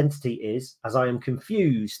identity is? As I am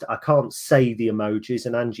confused, I can't say the emojis,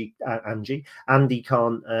 and Andy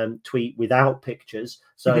can't tweet without pictures.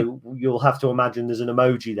 So you'll have to imagine there's an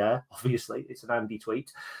emoji there. Obviously, it's an Andy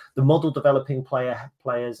tweet. The model developing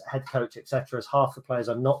players, head coach, etc. As half the players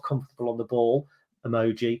are not comfortable on the ball,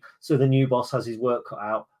 emoji. So the new boss has his work cut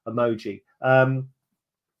out, emoji. I'm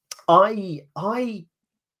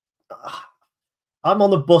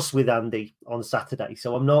on the bus with Andy on Saturday,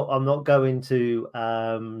 so I'm not going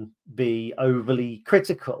to be overly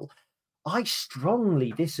critical. I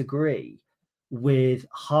strongly disagree with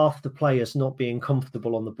half the players not being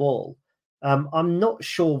comfortable on the ball. I'm not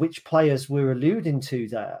sure which players we're alluding to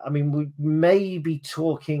there. I mean, we may be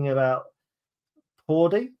talking about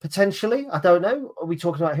Cordy, potentially. I don't know. Are we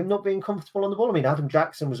talking about him not being comfortable on the ball? I mean, Adam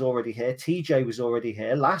Jackson was already here. TJ was already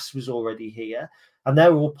here. Lass was already here. And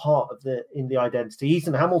they're all part of the identity.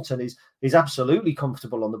 Ethan Hamilton is absolutely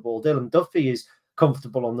comfortable on the ball. Dylan Duffy is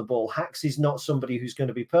comfortable on the ball. Hacks is not somebody who's going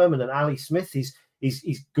to be permanent. Ali Smith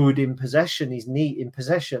is good in possession. He's neat in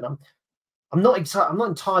possession. I'm not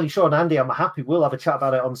entirely sure. And Andy, I'm happy. We'll have a chat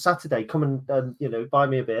about it on Saturday. Come and buy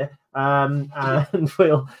me a beer. And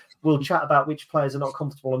we'll chat about which players are not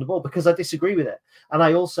comfortable on the ball, because I disagree with it. And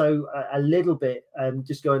I also, a little bit,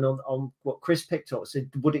 just going on what Chris picked up,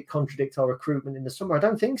 said, would it contradict our recruitment in the summer? I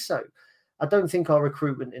don't think so. I don't think our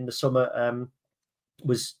recruitment in the summer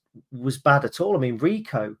was bad at all. I mean,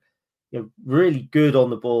 Rico, really good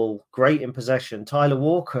on the ball, great in possession. Tyler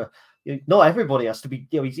Walker, not everybody has to be,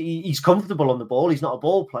 he's comfortable on the ball. He's not a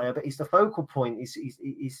ball player, but he's the focal point.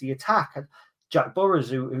 He's the attack. And Jack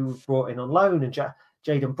Burrows, who brought in on loan, and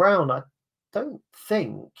Jaden Brown, I don't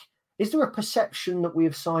think. Is there a perception that we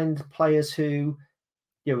have signed players who,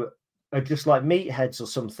 are just like meatheads or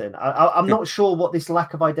something? I'm not sure what this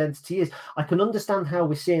lack of identity is. I can understand how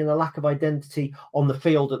we're seeing a lack of identity on the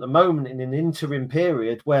field at the moment in an interim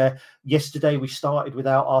period where yesterday we started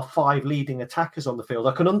without our 5 leading attackers on the field.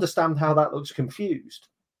 I can understand how that looks confused,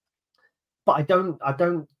 but I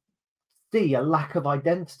don't see a lack of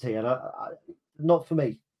identity, and not for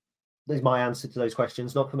me. There's my answer to those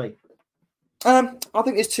questions, not for me. I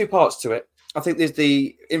think there's 2 parts to it. I think there's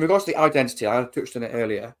in regards to the identity, I touched on it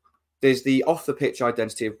earlier, there's the off-the-pitch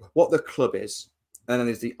identity of what the club is, and then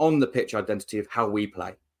there's the on-the-pitch identity of how we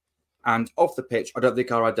play. And off the pitch, I don't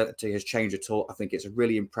think our identity has changed at all. I think it's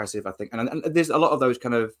really impressive. I think, and there's a lot of those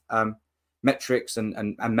kind of metrics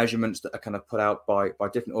and measurements that are kind of put out by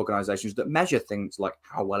different organisations that measure things like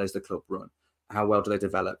how well is the club run, how well do they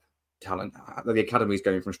develop talent. The academy is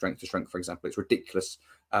going from strength to strength, for example. It's ridiculous,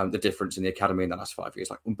 the difference in the academy in the last 5 years.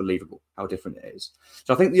 Like, unbelievable how different it is.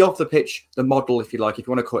 So I think the off the pitch, the model, if you like, if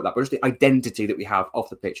you want to call it that, but just the identity that we have off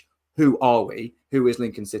the pitch. Who are we? Who is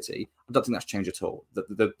Lincoln City? I don't think that's changed at all.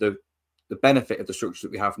 The benefit of the structure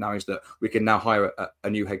that we have now is that we can now hire a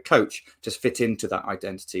new head coach to fit into that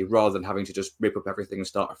identity rather than having to just rip up everything and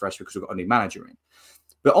start afresh because we've got a new manager in.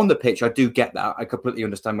 But on the pitch, I do get that. I completely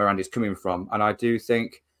understand where Andy's coming from. And I do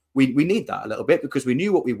think we need that a little bit, because we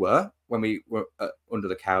knew what we were when we were under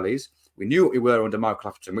the Cowleys. We knew what we were under Mark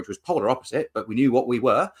Clapperton, which was polar opposite, but we knew what we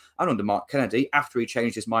were. And under Mark Kennedy, after he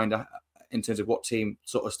changed his mind in terms of what team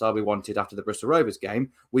sort of style we wanted after the Bristol Rovers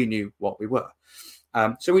game, we knew what we were.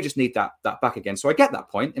 So we just need that back again. So I get that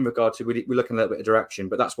point in regard to we're looking a little bit of direction,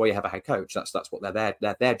 but that's why you have a head coach. That's what they're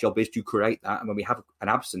there. Their job is to create that. And when we have an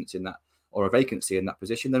absence in that or a vacancy in that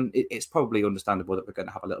position, then it's probably understandable that we're going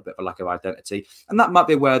to have a little bit of a lack of identity. And that might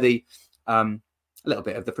be where the a little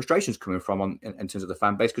bit of the frustration's coming from in terms of the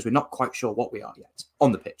fan base, because we're not quite sure what we are yet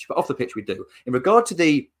on the pitch. But off the pitch, we do. In regard to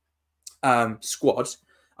the squad,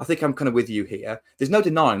 I think I'm kind of with you here. There's no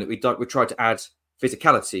denying that we tried to add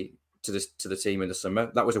physicality to the team in the summer.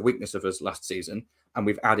 That was a weakness of us last season, and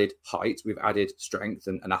we've added height, we've added strength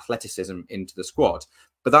and athleticism into the squad.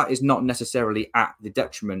 But that is not necessarily at the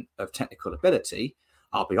detriment of technical ability.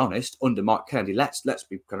 I'll be honest, under Mark Kennedy, let's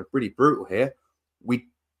be kind of really brutal here. We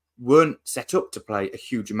weren't set up to play a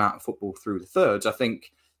huge amount of football through the thirds. I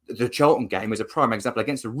think the Charlton game is a prime example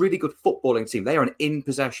against a really good footballing team. They are an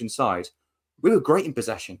in-possession side. We were great in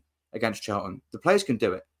possession against Charlton. The players can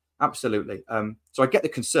do it. Absolutely. So I get the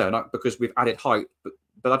concern because we've added height,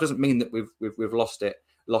 but that doesn't mean that we've lost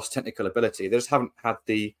technical ability. They just haven't had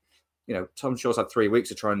Tom Shaw's had 3 weeks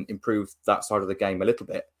to try and improve that side of the game a little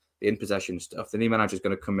bit, the in possession stuff. The new manager is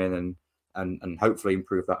going to come in and hopefully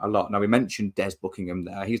improve that a lot. Now, we mentioned Des Buckingham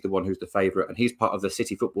there. He's the one who's the favourite, and he's part of the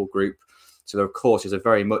City football group. So there, of course, is a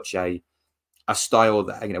very much a a style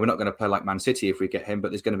there. We're not going to play like Man City if we get him,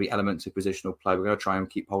 but there's going to be elements of positional play. We're going to try and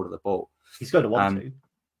keep hold of the ball. He's going to want to,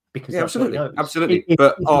 because yeah, that's what he knows. Absolutely.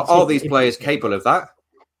 But are these players capable of that?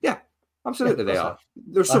 Yeah, absolutely, they are.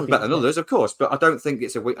 There's some better than others, of course, but I don't think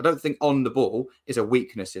I don't think on the ball is a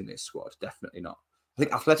weakness in this squad. Definitely not. I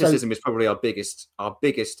think athleticism is probably our biggest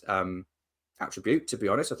attribute. To be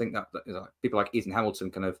honest, I think that people like Ethan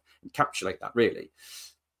Hamilton kind of encapsulate that really.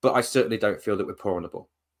 But I certainly don't feel that we're poor on the ball.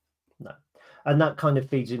 No. And that kind of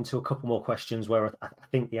feeds into a couple more questions where I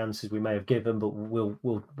think the answers we may have given, but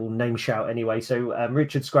we'll name shout anyway. So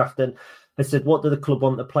Richard Scrafton has said, what do the club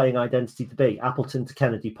want the playing identity to be? Appleton to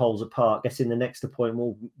Kennedy, poles apart. Guessing the next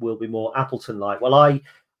appointment will be more Appleton-like. Well,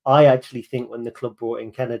 I actually think when the club brought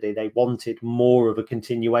in Kennedy, they wanted more of a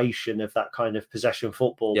continuation of that kind of possession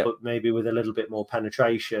football, but maybe with a little bit more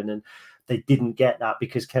penetration. And they didn't get that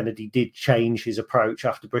because Kennedy did change his approach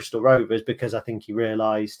after Bristol Rovers, because I think he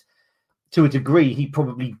realised, to a degree, he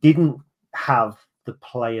probably didn't have the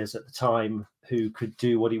players at the time who could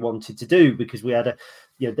do what he wanted to do, because we had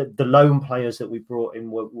the loan players that we brought in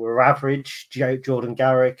were average. Jordan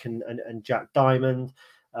Garrick and Jack Diamond.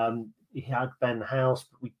 He had Ben House,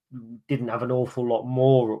 but we didn't have an awful lot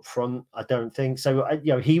more up front, I don't think. So,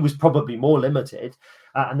 he was probably more limited.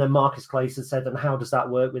 And then Marcus Clayson said, and how does that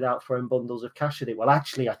work without throwing bundles of cash at it? Well,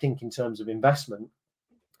 actually, I think in terms of investment,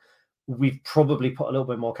 we've probably put a little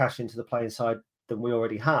bit more cash into the playing side than we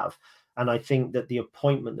already have. And I think that the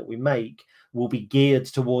appointment that we make will be geared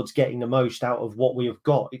towards getting the most out of what we have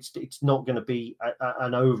got. It's not going to be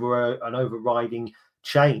an overriding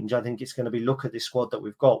change. I think it's going to be, look at this squad that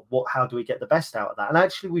we've got. How do we get the best out of that? And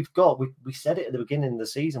actually, we said it at the beginning of the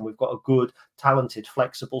season, we've got a good, talented,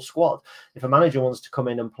 flexible squad. If a manager wants to come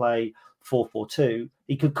in and play 4-4-2,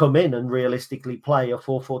 he could come in and realistically play a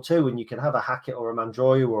 4-4-2, and you can have a Hackett or a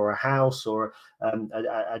Mandroya or a House or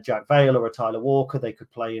a Jack Vale or a Tyler Walker. They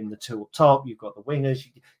could play in the two up top. You've got the wingers.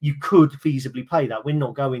 You could feasibly play that. We're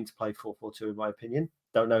not going to play 4-4-2, in my opinion.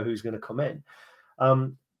 Don't know who's going to come in.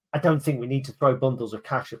 I don't think we need to throw bundles of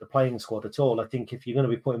cash at the playing squad at all. I think if you're going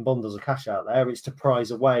to be putting bundles of cash out there, it's to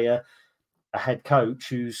prize away a head coach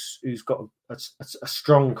who's got a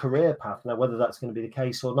strong career path. Now, whether that's going to be the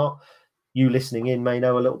case or not, you listening in may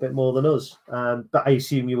know a little bit more than us. But I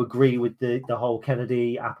assume you agree with the whole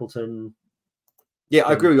Kennedy, Appleton. Yeah,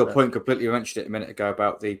 I agree with your point completely. You mentioned it a minute ago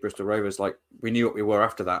about the Bristol Rovers. Like, we knew what we were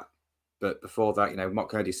after that. But before that,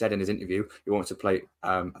 Mark Kennedy said in his interview he wanted to play,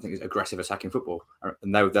 I think, it's aggressive attacking football,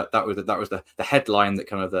 and that was the headline that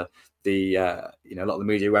kind of a lot of the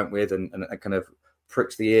media went with, and kind of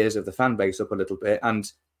pricked the ears of the fan base up a little bit.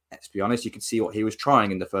 And let's be honest, you could see what he was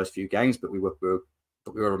trying in the first few games, but we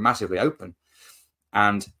were massively open,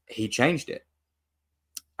 and he changed it,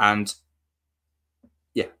 and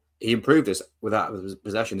he improved us without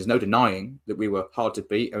possession. There's no denying that we were hard to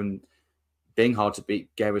beat, and being hard to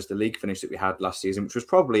beat gave us the league finish that we had last season, which was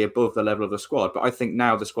probably above the level of the squad. But I think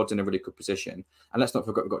now the squad's in a really good position. And let's not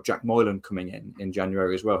forget, we've got Jack Moylan coming in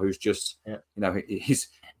January as well, who's just, he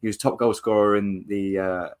was top goal scorer in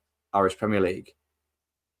the Irish Premier League,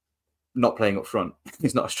 not playing up front.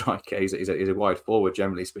 He's not a striker. He's a wide forward,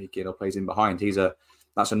 generally speaking, or plays in behind.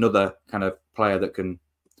 That's another kind of player that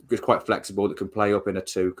is quite flexible, that can play up in a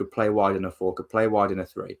 2, could play wide in a 4, could play wide in a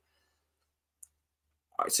 3.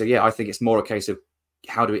 So, I think it's more a case of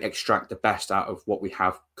how do we extract the best out of what we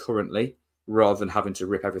have currently, rather than having to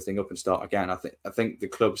rip everything up and start again. I think the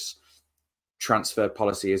club's transfer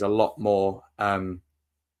policy is a lot more,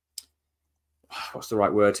 what's the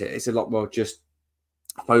right word here? It's a lot more just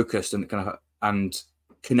focused and kind of and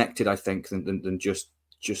connected, I think, than just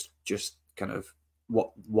kind of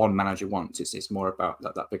what one manager wants. It's more about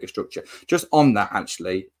that bigger structure. Just on that,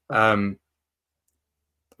 actually, we're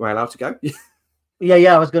allowed to go.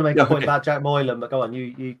 Yeah, I was going to make a point about Jack Moylan, but go on.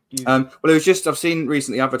 You. Well, it was just, I've seen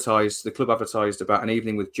recently the club advertised about an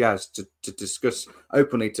evening with Jazz to discuss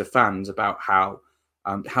openly to fans about how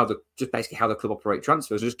the club operate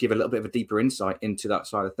transfers, and just give a little bit of a deeper insight into that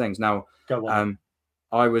side of things. Now, go on.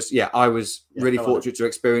 I was really fortunate to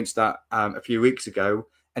experience that a few weeks ago,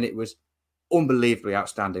 and it was unbelievably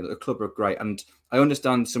outstanding. The club are great, and I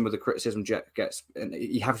understand some of the criticism Jet gets. And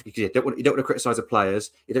you don't want to criticise the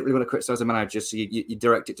players. You don't really want to criticise the managers, so you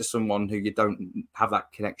direct it to someone who you don't have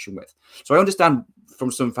that connection with. So I understand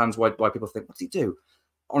from some fans why people think, "What's he do?"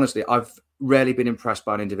 Honestly, I've rarely been impressed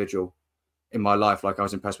by an individual in my life like I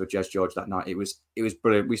was impressed with Jez George that night. It was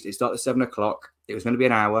brilliant. It started at 7:00. It was going to be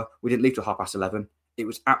an hour. We didn't leave till 11:30. It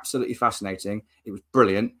was absolutely fascinating. It was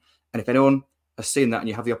brilliant. And if anyone has seen that and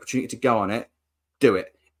you have the opportunity to go on it, do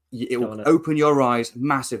it. It will open your eyes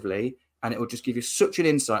massively, and it will just give you such an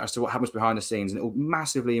insight as to what happens behind the scenes, and it will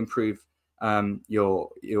massively improve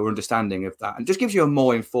your understanding of that, and just gives you a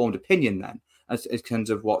more informed opinion then as terms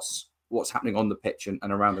of what's happening on the pitch and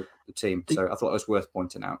around the team. So I thought it was worth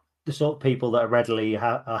pointing out. The sort of people that are readily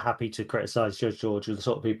are happy to criticise Judge George are the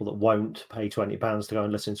sort of people that won't pay £20 to go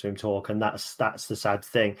and listen to him talk, and that's the sad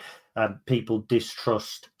thing. People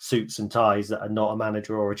distrust suits and ties that are not a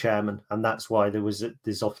manager or a chairman, and that's why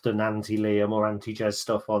there's often anti-Liam or anti-Jez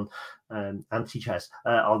stuff on anti-Jez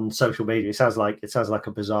on social media. It sounds like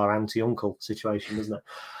a bizarre anti-uncle situation, doesn't it?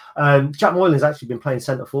 Jack Moylan's actually been playing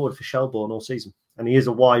centre forward for Shelbourne all season, and he is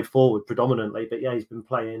a wide forward predominantly. But yeah, he's been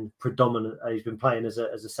playing as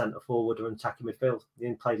a centre forward or attacking midfield.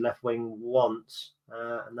 He played left wing once,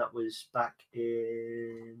 and that was back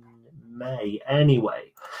in May.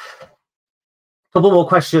 Anyway, a couple more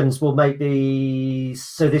questions. We'll make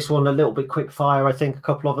this one a little bit quick fire. I think a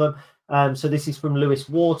couple of them. So this is from Lewis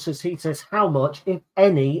Waters. He says, "How much, if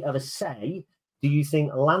any, of a say do you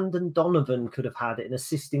think Landon Donovan could have had in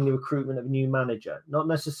assisting the recruitment of a new manager? Not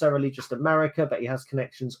necessarily just America, but he has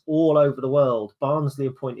connections all over the world. Barnsley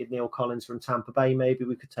appointed Neil Collins from Tampa Bay. Maybe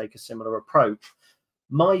we could take a similar approach."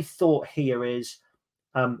 My thought here is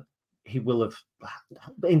he will have,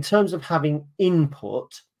 in terms of having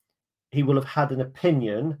input, he will have had an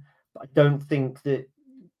opinion, but I don't think that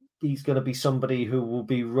he's going to be somebody who will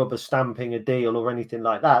be rubber stamping a deal or anything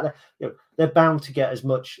like that. They're bound to get as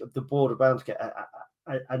much of the board, are bound to get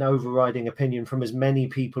an overriding opinion from as many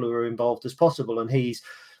people who are involved as possible. And he's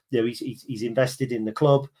invested in the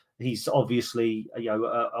club. He's obviously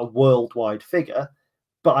a worldwide figure,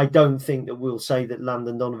 but I don't think that we'll say that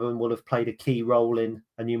Landon Donovan will have played a key role in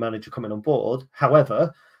a new manager coming on board.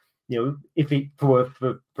 However, if he,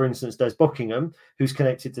 for instance, Des Buckingham, who's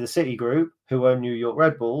connected to the City Group, who own New York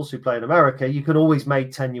Red Bulls, who play in America, you can always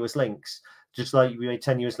make tenuous links. Just like we made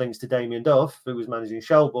tenuous links to Damien Duff, who was managing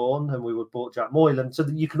Shelbourne, and we would bought Jack Moylan. So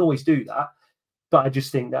that you can always do that. But I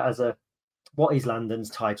just think that what is Landon's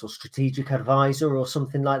title? Strategic advisor or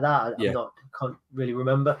something like that? I can't really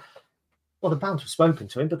remember. Well, the bound to have spoken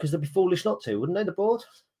to him because they'd be foolish not to, wouldn't they, the board?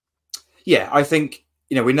 Yeah, I think,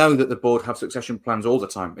 we know that the board have succession plans all the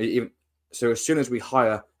time. So as soon as we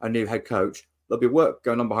hire a new head coach, there'll be work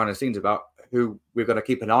going on behind the scenes about who we've got to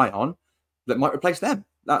keep an eye on that might replace them.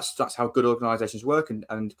 That's how good organisations work.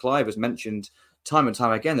 And Clive has mentioned time and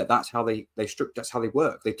time again that's how that's how they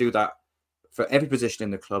work. They do that for every position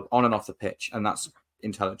in the club, on and off the pitch, and that's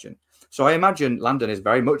intelligent. So I imagine Landon is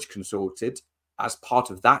very much consulted as part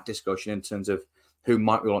of that discussion in terms of who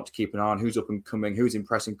might we want to keep an eye on, who's up and coming, who's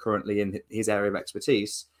impressing currently in his area of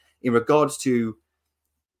expertise. In regards to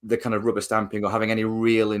the kind of rubber stamping or having any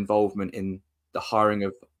real involvement in the hiring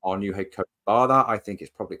of our new head coach, bar that, I think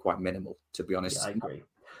it's probably quite minimal, to be honest. Yeah, I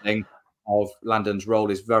agree. Of Landon's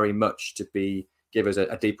role is very much to give us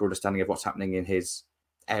a deeper understanding of what's happening in his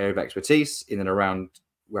area of expertise, in and around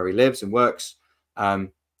where he lives and works.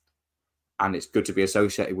 And it's good to be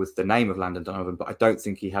associated with the name of Landon Donovan, but I don't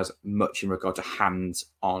think he has much in regard to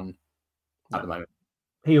hands-on at the moment.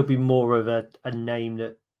 He'll be more of a name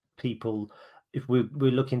that people, if we're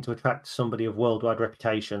looking to attract somebody of worldwide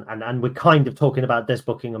reputation, and we're kind of talking about Des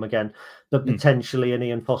Buckingham again, but potentially an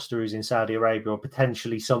Ian Foster who's in Saudi Arabia, or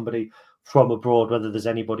potentially somebody from abroad, whether there's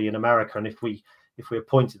anybody in America. And if we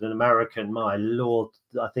appointed an American, my Lord,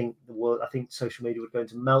 I think social media would go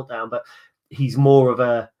into meltdown, but he's more of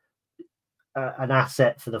an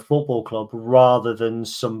asset for the football club rather than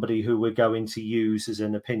somebody who we're going to use as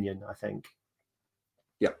an opinion, I think.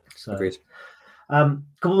 Yeah, agreed. Couple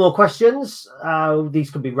more questions.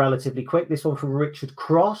 These can be relatively quick. This one from Richard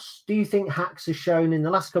Cross. Do you think Hacks has shown in the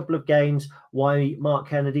last couple of games why Mark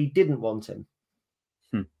Kennedy didn't want him?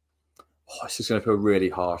 This is going to feel really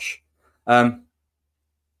harsh. I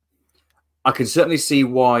can certainly see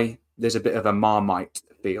why there's a bit of a Marmite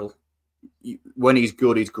feel. When he's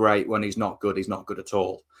good, he's great. When he's not good at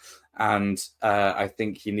all. And I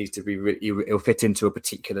think he needs to be. He'll fit into a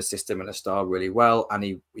particular system and a style really well, and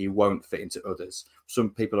he won't fit into others.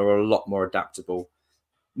 Some people are a lot more adaptable,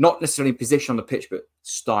 not necessarily position on the pitch, but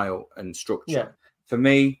style and structure. Yeah. For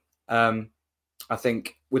me, I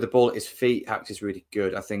think with the ball at his feet, Hacks is really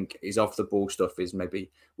good. I think his off the ball stuff is maybe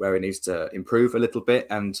where he needs to improve a little bit.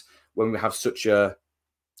 And when we have such a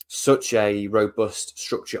robust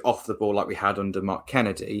structure off the ball like we had under Mark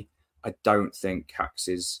Kennedy, I don't think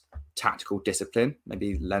Hacks's tactical discipline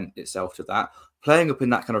maybe lent itself to that. Playing up in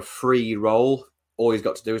that kind of free role, all he's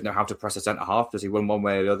got to do is know how to press a centre half. Does he run one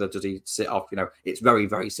way or the other? Does he sit off? It's very,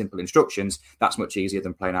 very simple instructions. That's much easier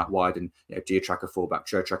than playing out wide. And do you track a fullback?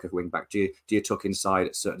 Do you track a wing back? Do you tuck inside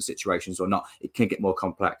at certain situations or not? It can get more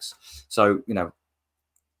complex. So,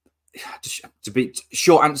 to be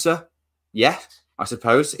short answer, yes. I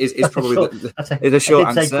suppose is probably the short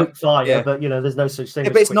answer. Say quick fire, but there's no such thing.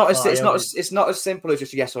 Yeah, but it's not as simple as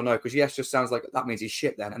just yes or no, because yes just sounds like that means he's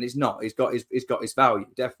shit then, and he's not. He's got his value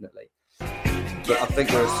definitely. But I think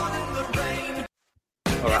there's.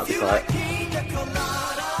 All right,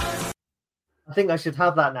 I think I should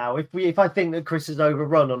have that now. If I think that Chris has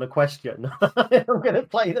overrun on a question, I'm going to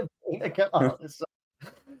play the Pina Colada.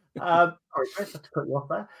 Sorry, Chris, I have to cut you off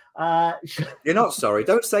there. You're not sorry.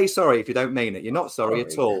 Don't say sorry if you don't mean it. You're not sorry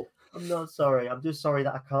at all. I'm not sorry. I'm just sorry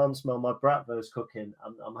that I can't smell my bratwurst cooking.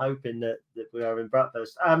 I'm hoping that we are in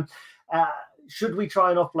bratwurst. Should we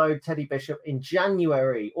try and offload Teddy Bishop in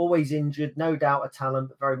January? Always injured, no doubt a talent,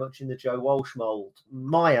 but very much in the Joe Walsh mould.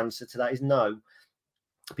 My answer to that is no,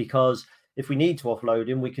 because if we need to offload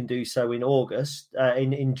him, we can do so in August,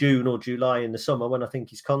 in June or July in the summer when I think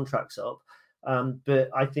his contract's up.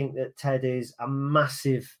 But I think that Ted is a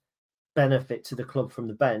massive benefit to the club from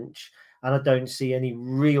the bench, and I don't see any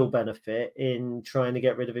real benefit in trying to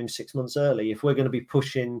get rid of him 6 months early. If we're going to be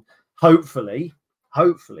pushing, hopefully,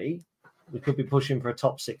 we could be pushing for a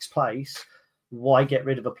top 6 place. Why get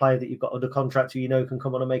rid of a player that you've got under contract who can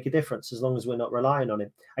come on and make a difference as long as we're not relying on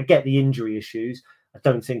him? I get the injury issues. I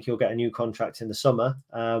don't think he'll get a new contract in the summer,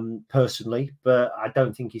 personally, but I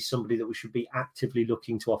don't think he's somebody that we should be actively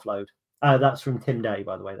looking to offload. That's from Tim Day,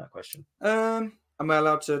 by the way, that question. Am I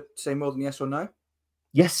allowed to say more than yes or no?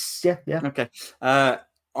 Yes, yeah. Okay.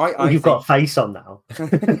 You've got a face on now.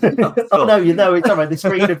 Oh, no, it's all right. The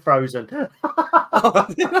screen had frozen.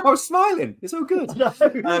 I was smiling. It's all good. No,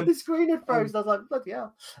 the screen had frozen. I was like, bloody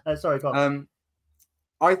hell. Sorry, go on.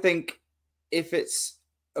 I think if it's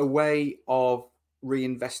a way of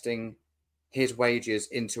reinvesting his wages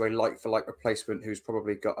into a like-for-like replacement who's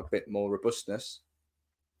probably got a bit more robustness,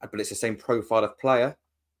 but it's the same profile of player,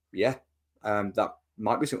 that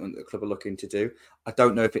might be something that the club are looking to do. I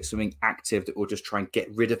don't know if it's something active that will just try and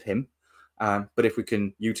get rid of him, but if we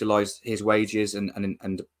can utilise his wages and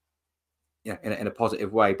in a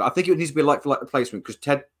positive way. But I think it needs to be a like-for-like replacement because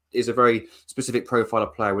Ted is a very specific profile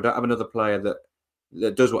of player. We don't have another player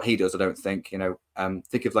that does what he does, I don't think.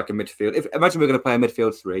 Think of like a midfield. Imagine we're going to play a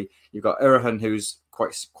midfield 3. You've got Erhan, who's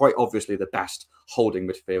quite obviously the best holding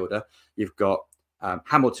midfielder. You've got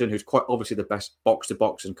Hamilton, who's quite obviously the best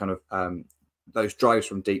box-to-box and kind of those drives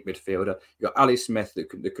from deep midfielder. You've got Ali Smith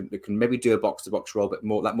that can maybe do a box-to-box role, but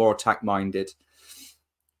more attack-minded.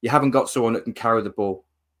 You haven't got someone that can carry the ball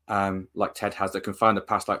like Ted has, that can find the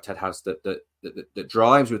pass like Ted has, that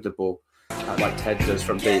drives with the ball like Ted does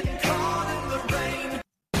from deep.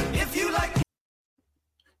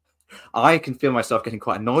 I can feel myself getting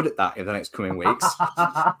quite annoyed at that in the next coming weeks if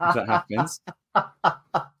that happens.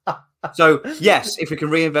 So, yes, if we can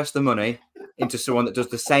reinvest the money into someone that does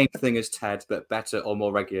the same thing as Ted, but better or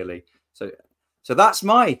more regularly. So that's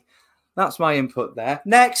my input there.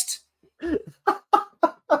 Next.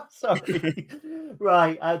 Sorry.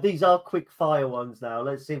 Right. These are quick fire ones now.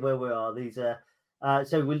 Let's see where we are. These are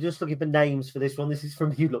so we're just looking for names for this one. This is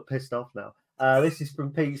from You Look Pissed Off Now. This is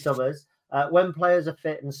from Pete Summers. When players are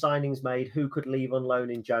fit and signings made, who could leave on loan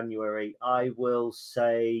in January? I will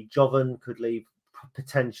say Jovan could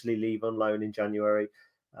potentially leave on loan in January.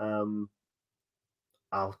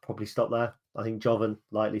 I'll probably stop there. I think Jovan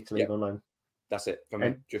likely to leave on loan. That's it for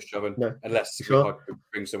me. Just Jovan. No. Unless Sure. we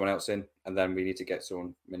bring someone else in and then we need to get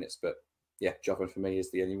someone minutes. But yeah, Jovan for me is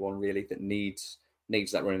the only one really that needs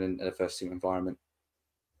that running in a first team environment.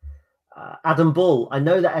 Adam Bull, I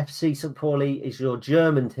know that FC St. Pauli is your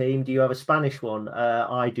German team. Do you have a Spanish one?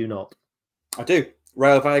 I do not. I do.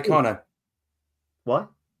 Rayo Vallecano. Why?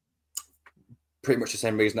 Pretty much the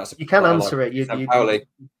same reason. You can answer it. You can answer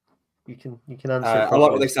it. I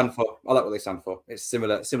like what they stand for. It's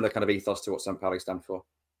similar kind of ethos to what St. Pauli stand for.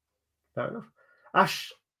 Fair enough.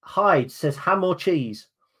 Ash Hyde says ham or cheese?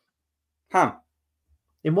 Ham.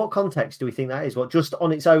 In what context do we think that is? What, just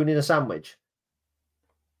on its own in a sandwich?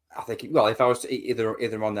 I think, if I was to eat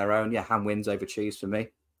either on their own, ham wins over cheese for me,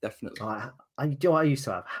 definitely. I used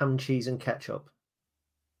to have ham, cheese, and ketchup,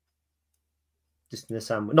 just in a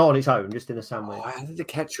sandwich, not on its own, just in a sandwich. I think the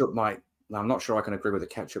ketchup might. I'm not sure I can agree with the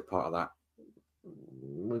ketchup part of that.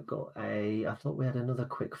 We've got I thought we had another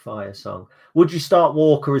quick fire song. Would you start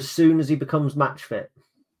Walker as soon as he becomes match fit?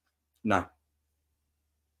 No.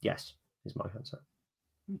 Yes, is my answer.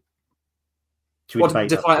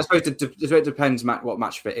 I suppose it depends what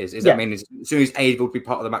match fit is. Does that mean as soon as he's able to be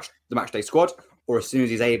part of the match day squad, or as soon as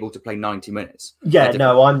he's able to play 90 minutes? Yeah,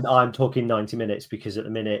 no, I'm talking 90 minutes because at the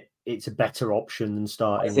minute it's a better option than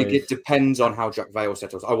starting. I think it depends on how Jack Vale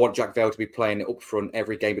settles. I want Jack Vale to be playing it up front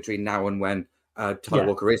every game between now and when Tyler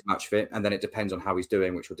Walker is match fit, and then it depends on how he's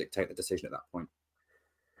doing, which will dictate the decision at that point.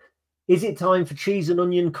 Is it time for cheese and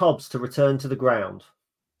onion cobs to return to the ground?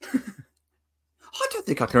 I don't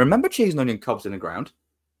think I can remember cheese and onion cobs in the ground.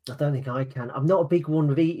 I don't think I can. I'm not a big one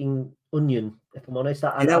of eating onion, if I'm honest.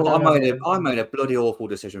 I made a bloody awful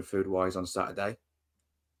decision food-wise on Saturday.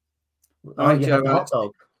 Oh, you had a hot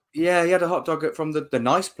dog? Yeah, he had a hot dog from the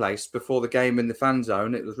nice place before the game in the fan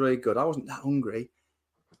zone. It was really good. I wasn't that hungry.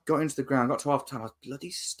 Got into the ground, got to half time. I was bloody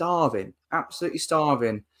starving, absolutely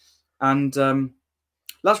starving. And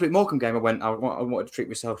last week, Morecambe game, I wanted to treat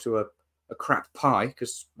myself to a crap pie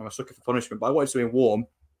because I'm a sucker for punishment, but I wanted something warm.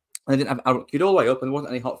 And I queued all the way up and there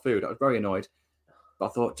wasn't any hot food. I was very annoyed. But I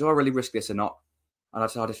thought, do I really risk this or not? And I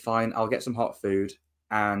decided, fine, I'll get some hot food.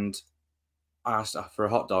 And I asked for a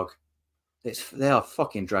hot dog. They are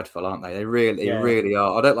fucking dreadful, aren't they? They really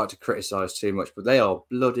are. I don't like to criticise too much, but they are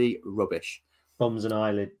bloody rubbish. Bums and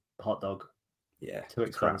eyelid hot dog. Yeah. Too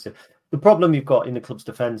expensive. Crap. The problem you've got in the club's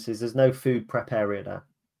defence is there's no food prep area there.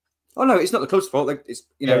 Oh no, it's not the club's fault. Like it's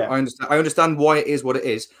I understand why it is what it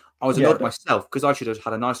is. I was annoyed myself because I should have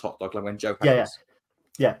had a nice hot dog like when Joe had his.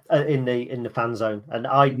 Yeah, in the fan zone. And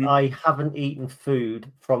I haven't eaten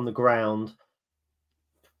food from the ground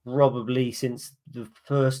probably since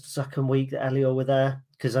the second week that Elior were there,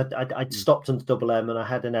 because I'd stopped under Double M and I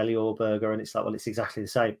had an Elior burger, and it's like, well, it's exactly the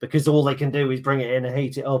same because all they can do is bring it in and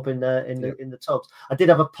heat it up in the tubs. I did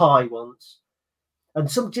have a pie once, and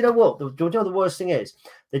do you know what? Do you know the worst thing is?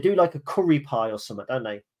 They do like a curry pie or something, don't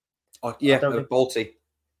they? Oh yeah, Balti.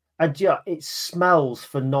 And yeah, it smells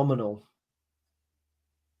phenomenal.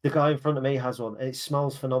 The guy in front of me has one, and it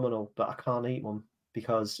smells phenomenal, but I can't eat one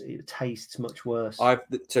because it tastes much worse.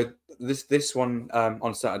 So this one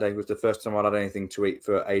on Saturday was the first time I'd had anything to eat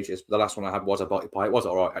for ages. The last one I had was a Balti pie. It was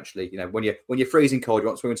all right, actually. You know, when you're freezing cold, you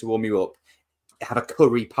want something to warm you up. Have a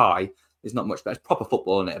curry pie is not much better. It's proper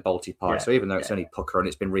football, isn't it? A Balti pie. So even though it's only pucker and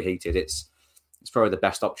it's been reheated, it's probably the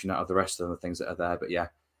best option out of the rest of the things that are there. But yeah,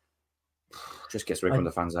 just gets away from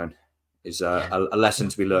the fan zone is a lesson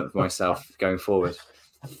to be learned for myself going forward.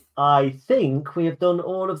 I think we have done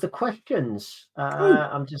all of the questions.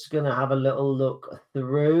 I'm just going to have a little look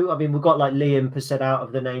through. I mean, we've got like Liam has said, out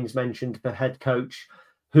of the names mentioned for head coach,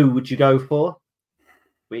 who would you go for?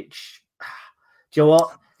 Which, do you know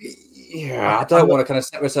what? Yeah, I don't want to kind of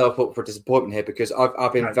set myself up for disappointment here because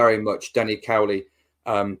I've been very much Denny Cowley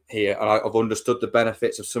here, and I've understood the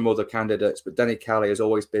benefits of some other candidates, but Denny Cowley has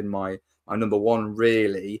always been my number one,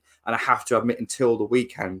 really. And I have to admit, until the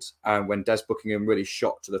weekend, when Des Buckingham really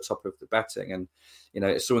shot to the top of the betting, and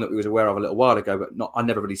it's someone that we was aware of a little while ago, but I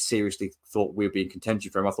never really seriously thought we'd be in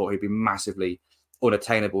contention for him. I thought he'd be massively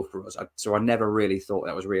unattainable for us, so I never really thought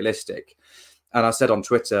that was realistic. And I said on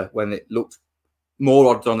Twitter, when it looked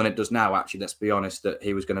more odds on than it does now, actually, let's be honest, that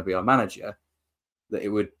he was going to be our manager, that it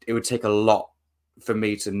would take a lot for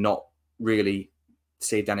me to not really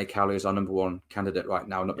see Danny Cowley as our number one candidate right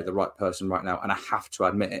now, not be the right person right now. And I have to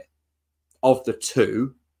admit it, of the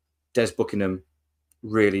two, Des Buckingham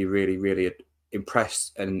really, really, really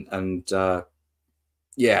impressed and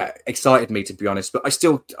excited me, to be honest. But I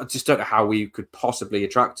just don't know how we could possibly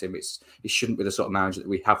attract him. He shouldn't be the sort of manager that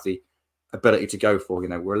we have the ability to go for.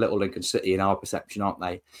 We're a little Lincoln City in our perception, aren't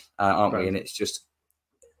they? Aren't we? And it's just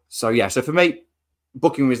so for me,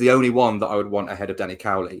 Buckingham is the only one that I would want ahead of Danny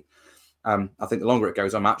Cowley. I think the longer it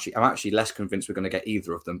goes, I'm actually less convinced we're going to get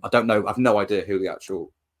either of them. I don't know. I've no idea who the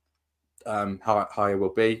actual hire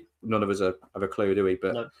will be. None of us have a clue, do we?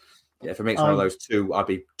 But no. For me, it's one of those two. I'd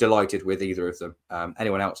be delighted with either of them.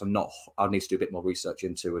 Anyone else, I'm not. I'd need to do a bit more research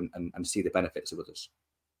into and see the benefits of others.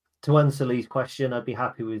 To answer Lee's question, I'd be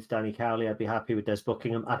happy with Danny Cowley. I'd be happy with Des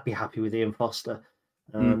Buckingham. I'd be happy with Ian Foster.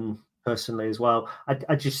 Personally as well.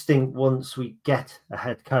 I just think once we get a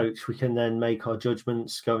head coach, we can then make our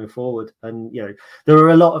judgments going forward. And there are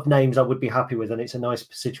a lot of names I would be happy with, and it's a nice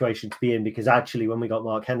situation to be in, because actually when we got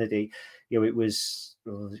Mark Kennedy, it was,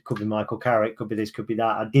 it could be Michael Carrick, could be this, could be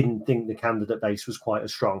that. I didn't think the candidate base was quite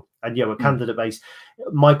as strong. And a candidate base,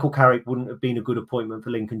 Michael Carrick wouldn't have been a good appointment for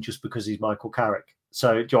Lincoln just because he's Michael Carrick.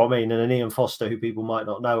 So, do you know what I mean? And an Ian Foster, who people might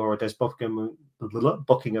not know, or a Des Buckingham,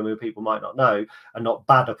 who people might not know, are not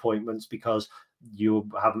bad appointments because you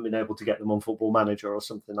haven't been able to get them on Football Manager or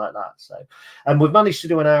something like that. So, and we've managed to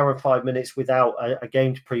do an hour and 5 minutes without a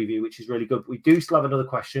game to preview, which is really good. We do still have another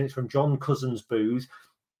question. It's from John Cousins Booth.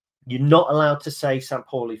 You're not allowed to say St.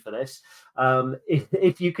 Pauli for this.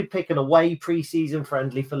 If you could pick an away pre-season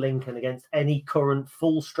friendly for Lincoln against any current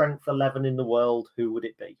full-strength 11 in the world, who would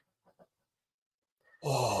it be?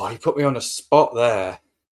 Oh, you put me on a spot there.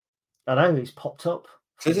 I know, he's popped up.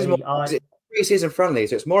 This is more pre-season friendly,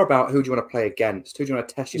 so it's more about who do you want to play against? Who do you want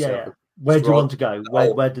to test yourself? Yeah. Where do you want to go?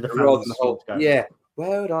 Where do the fans want to go? Yeah,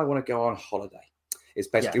 where would I want to go on holiday? is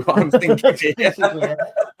basically what I'm thinking.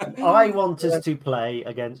 I want us to play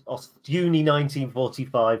against Ostuni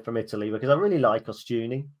 1945 from Italy because I really like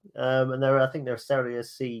Ostuni. And I think they're a Serie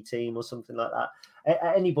C team or something like that.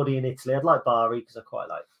 Anybody in Italy, I'd like Bari because I quite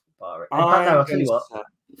like Bari. I'll tell you what.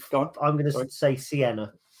 Go on. I'm going to say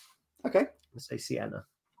Siena. Okay. I'm going to say Siena.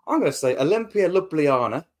 I'm going to say Olimpia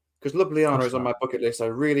Ljubljana because Ljubljana is on my bucket list. I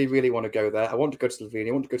really, really want to go there. I want to go to Slovenia.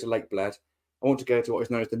 I want to go to Lake Bled. I want to go to what is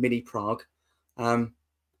known as the Mini Prague. And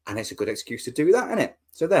it's a good excuse to do that, isn't it?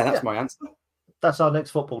 So that's my answer. That's our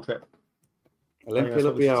next football trip. Olimpia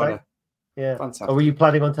Ljubljana. Yeah. Fantastic. Or were you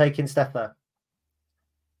planning on taking Steph there?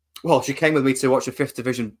 Well, she came with me to watch a 5th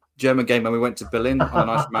Division German game when we went to Berlin on a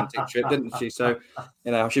nice romantic trip, didn't she? So,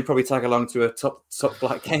 she'd probably tag along to a top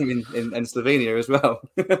flight game in Slovenia as well.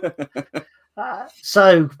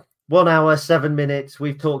 So, 1 hour, 7 minutes.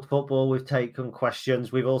 We've talked football. We've taken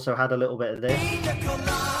questions. We've also had a little bit of this.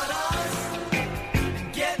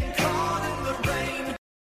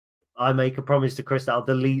 I make a promise to Chris that I'll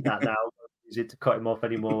delete that now. Use it to cut him off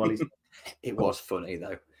anymore while he's. It was funny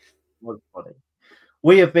though. It was funny.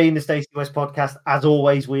 We have been the Stacey West podcast. As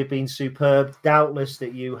always, we have been superb. Doubtless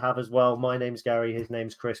that you have as well. My name's Gary. His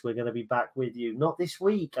name's Chris. We're going to be back with you. Not this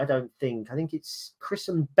week, I don't think. I think it's Chris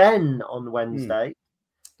and Ben on Wednesday.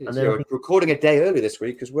 And then we're recording a day early this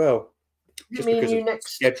week as well. Just because of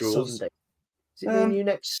next schedules. Sunday. Is it me and you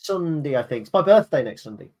next Sunday, I think? It's my birthday next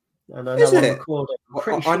Sunday. And I know is I'm it? recording.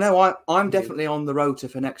 I know I'm definitely on the road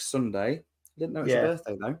for next Sunday. I didn't know it's your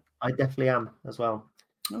birthday, though. I definitely am as well.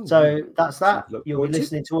 Oh, so that's that. You'll be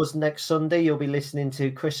listening to us next Sunday. You'll be listening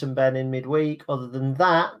to Chris and Ben in midweek. Other than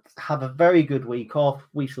that, have a very good week off.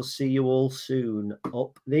 We shall see you all soon.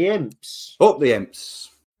 Up the Imps. Up the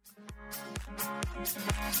Imps.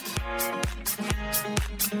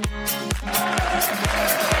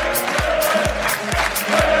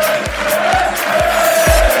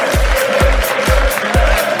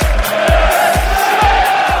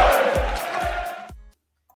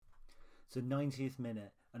 It's the 90th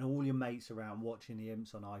minute and all your mates around watching the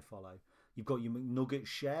Imps on iFollow. You've got your McNugget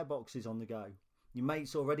share boxes on the go. Your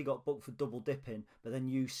mate's already got booked for double dipping, but then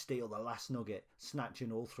you steal the last nugget,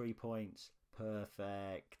 snatching all 3 points.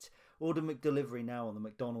 Perfect. Order McDelivery now on the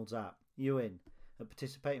McDonald's app. You in? At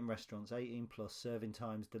participating restaurants, 18 plus, serving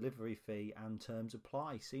times, delivery fee and terms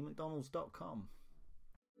apply. See mcdonalds.com.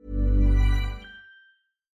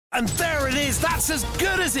 And there it is, that's as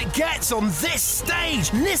good as it gets on this stage.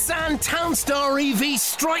 Nissan Townstar EV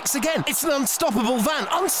strikes again. It's an unstoppable van,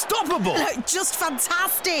 unstoppable. Just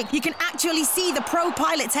fantastic. You can actually see the Pro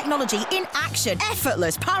Pilot technology in action.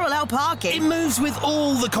 Effortless parallel parking. It moves with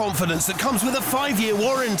all the confidence that comes with a 5-year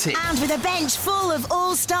warranty. And with a bench full of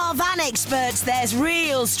all-star van experts, there's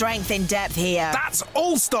real strength in depth here. That's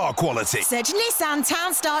all-star quality. Search Nissan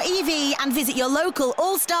Townstar EV and visit your local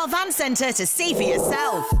all-star van centre to see for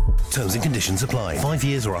yourself. Terms and conditions apply. 5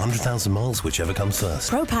 years or 100,000 miles, whichever comes first.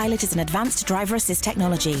 Pro Pilot is an advanced driver assist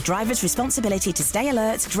technology. Driver's responsibility to stay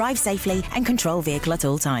alert, drive safely, and control vehicle at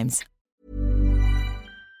all times.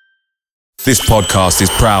 This podcast is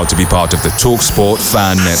proud to be part of the TalkSport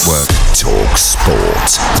Fan Network.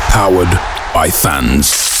 TalkSport. Powered by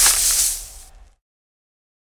fans.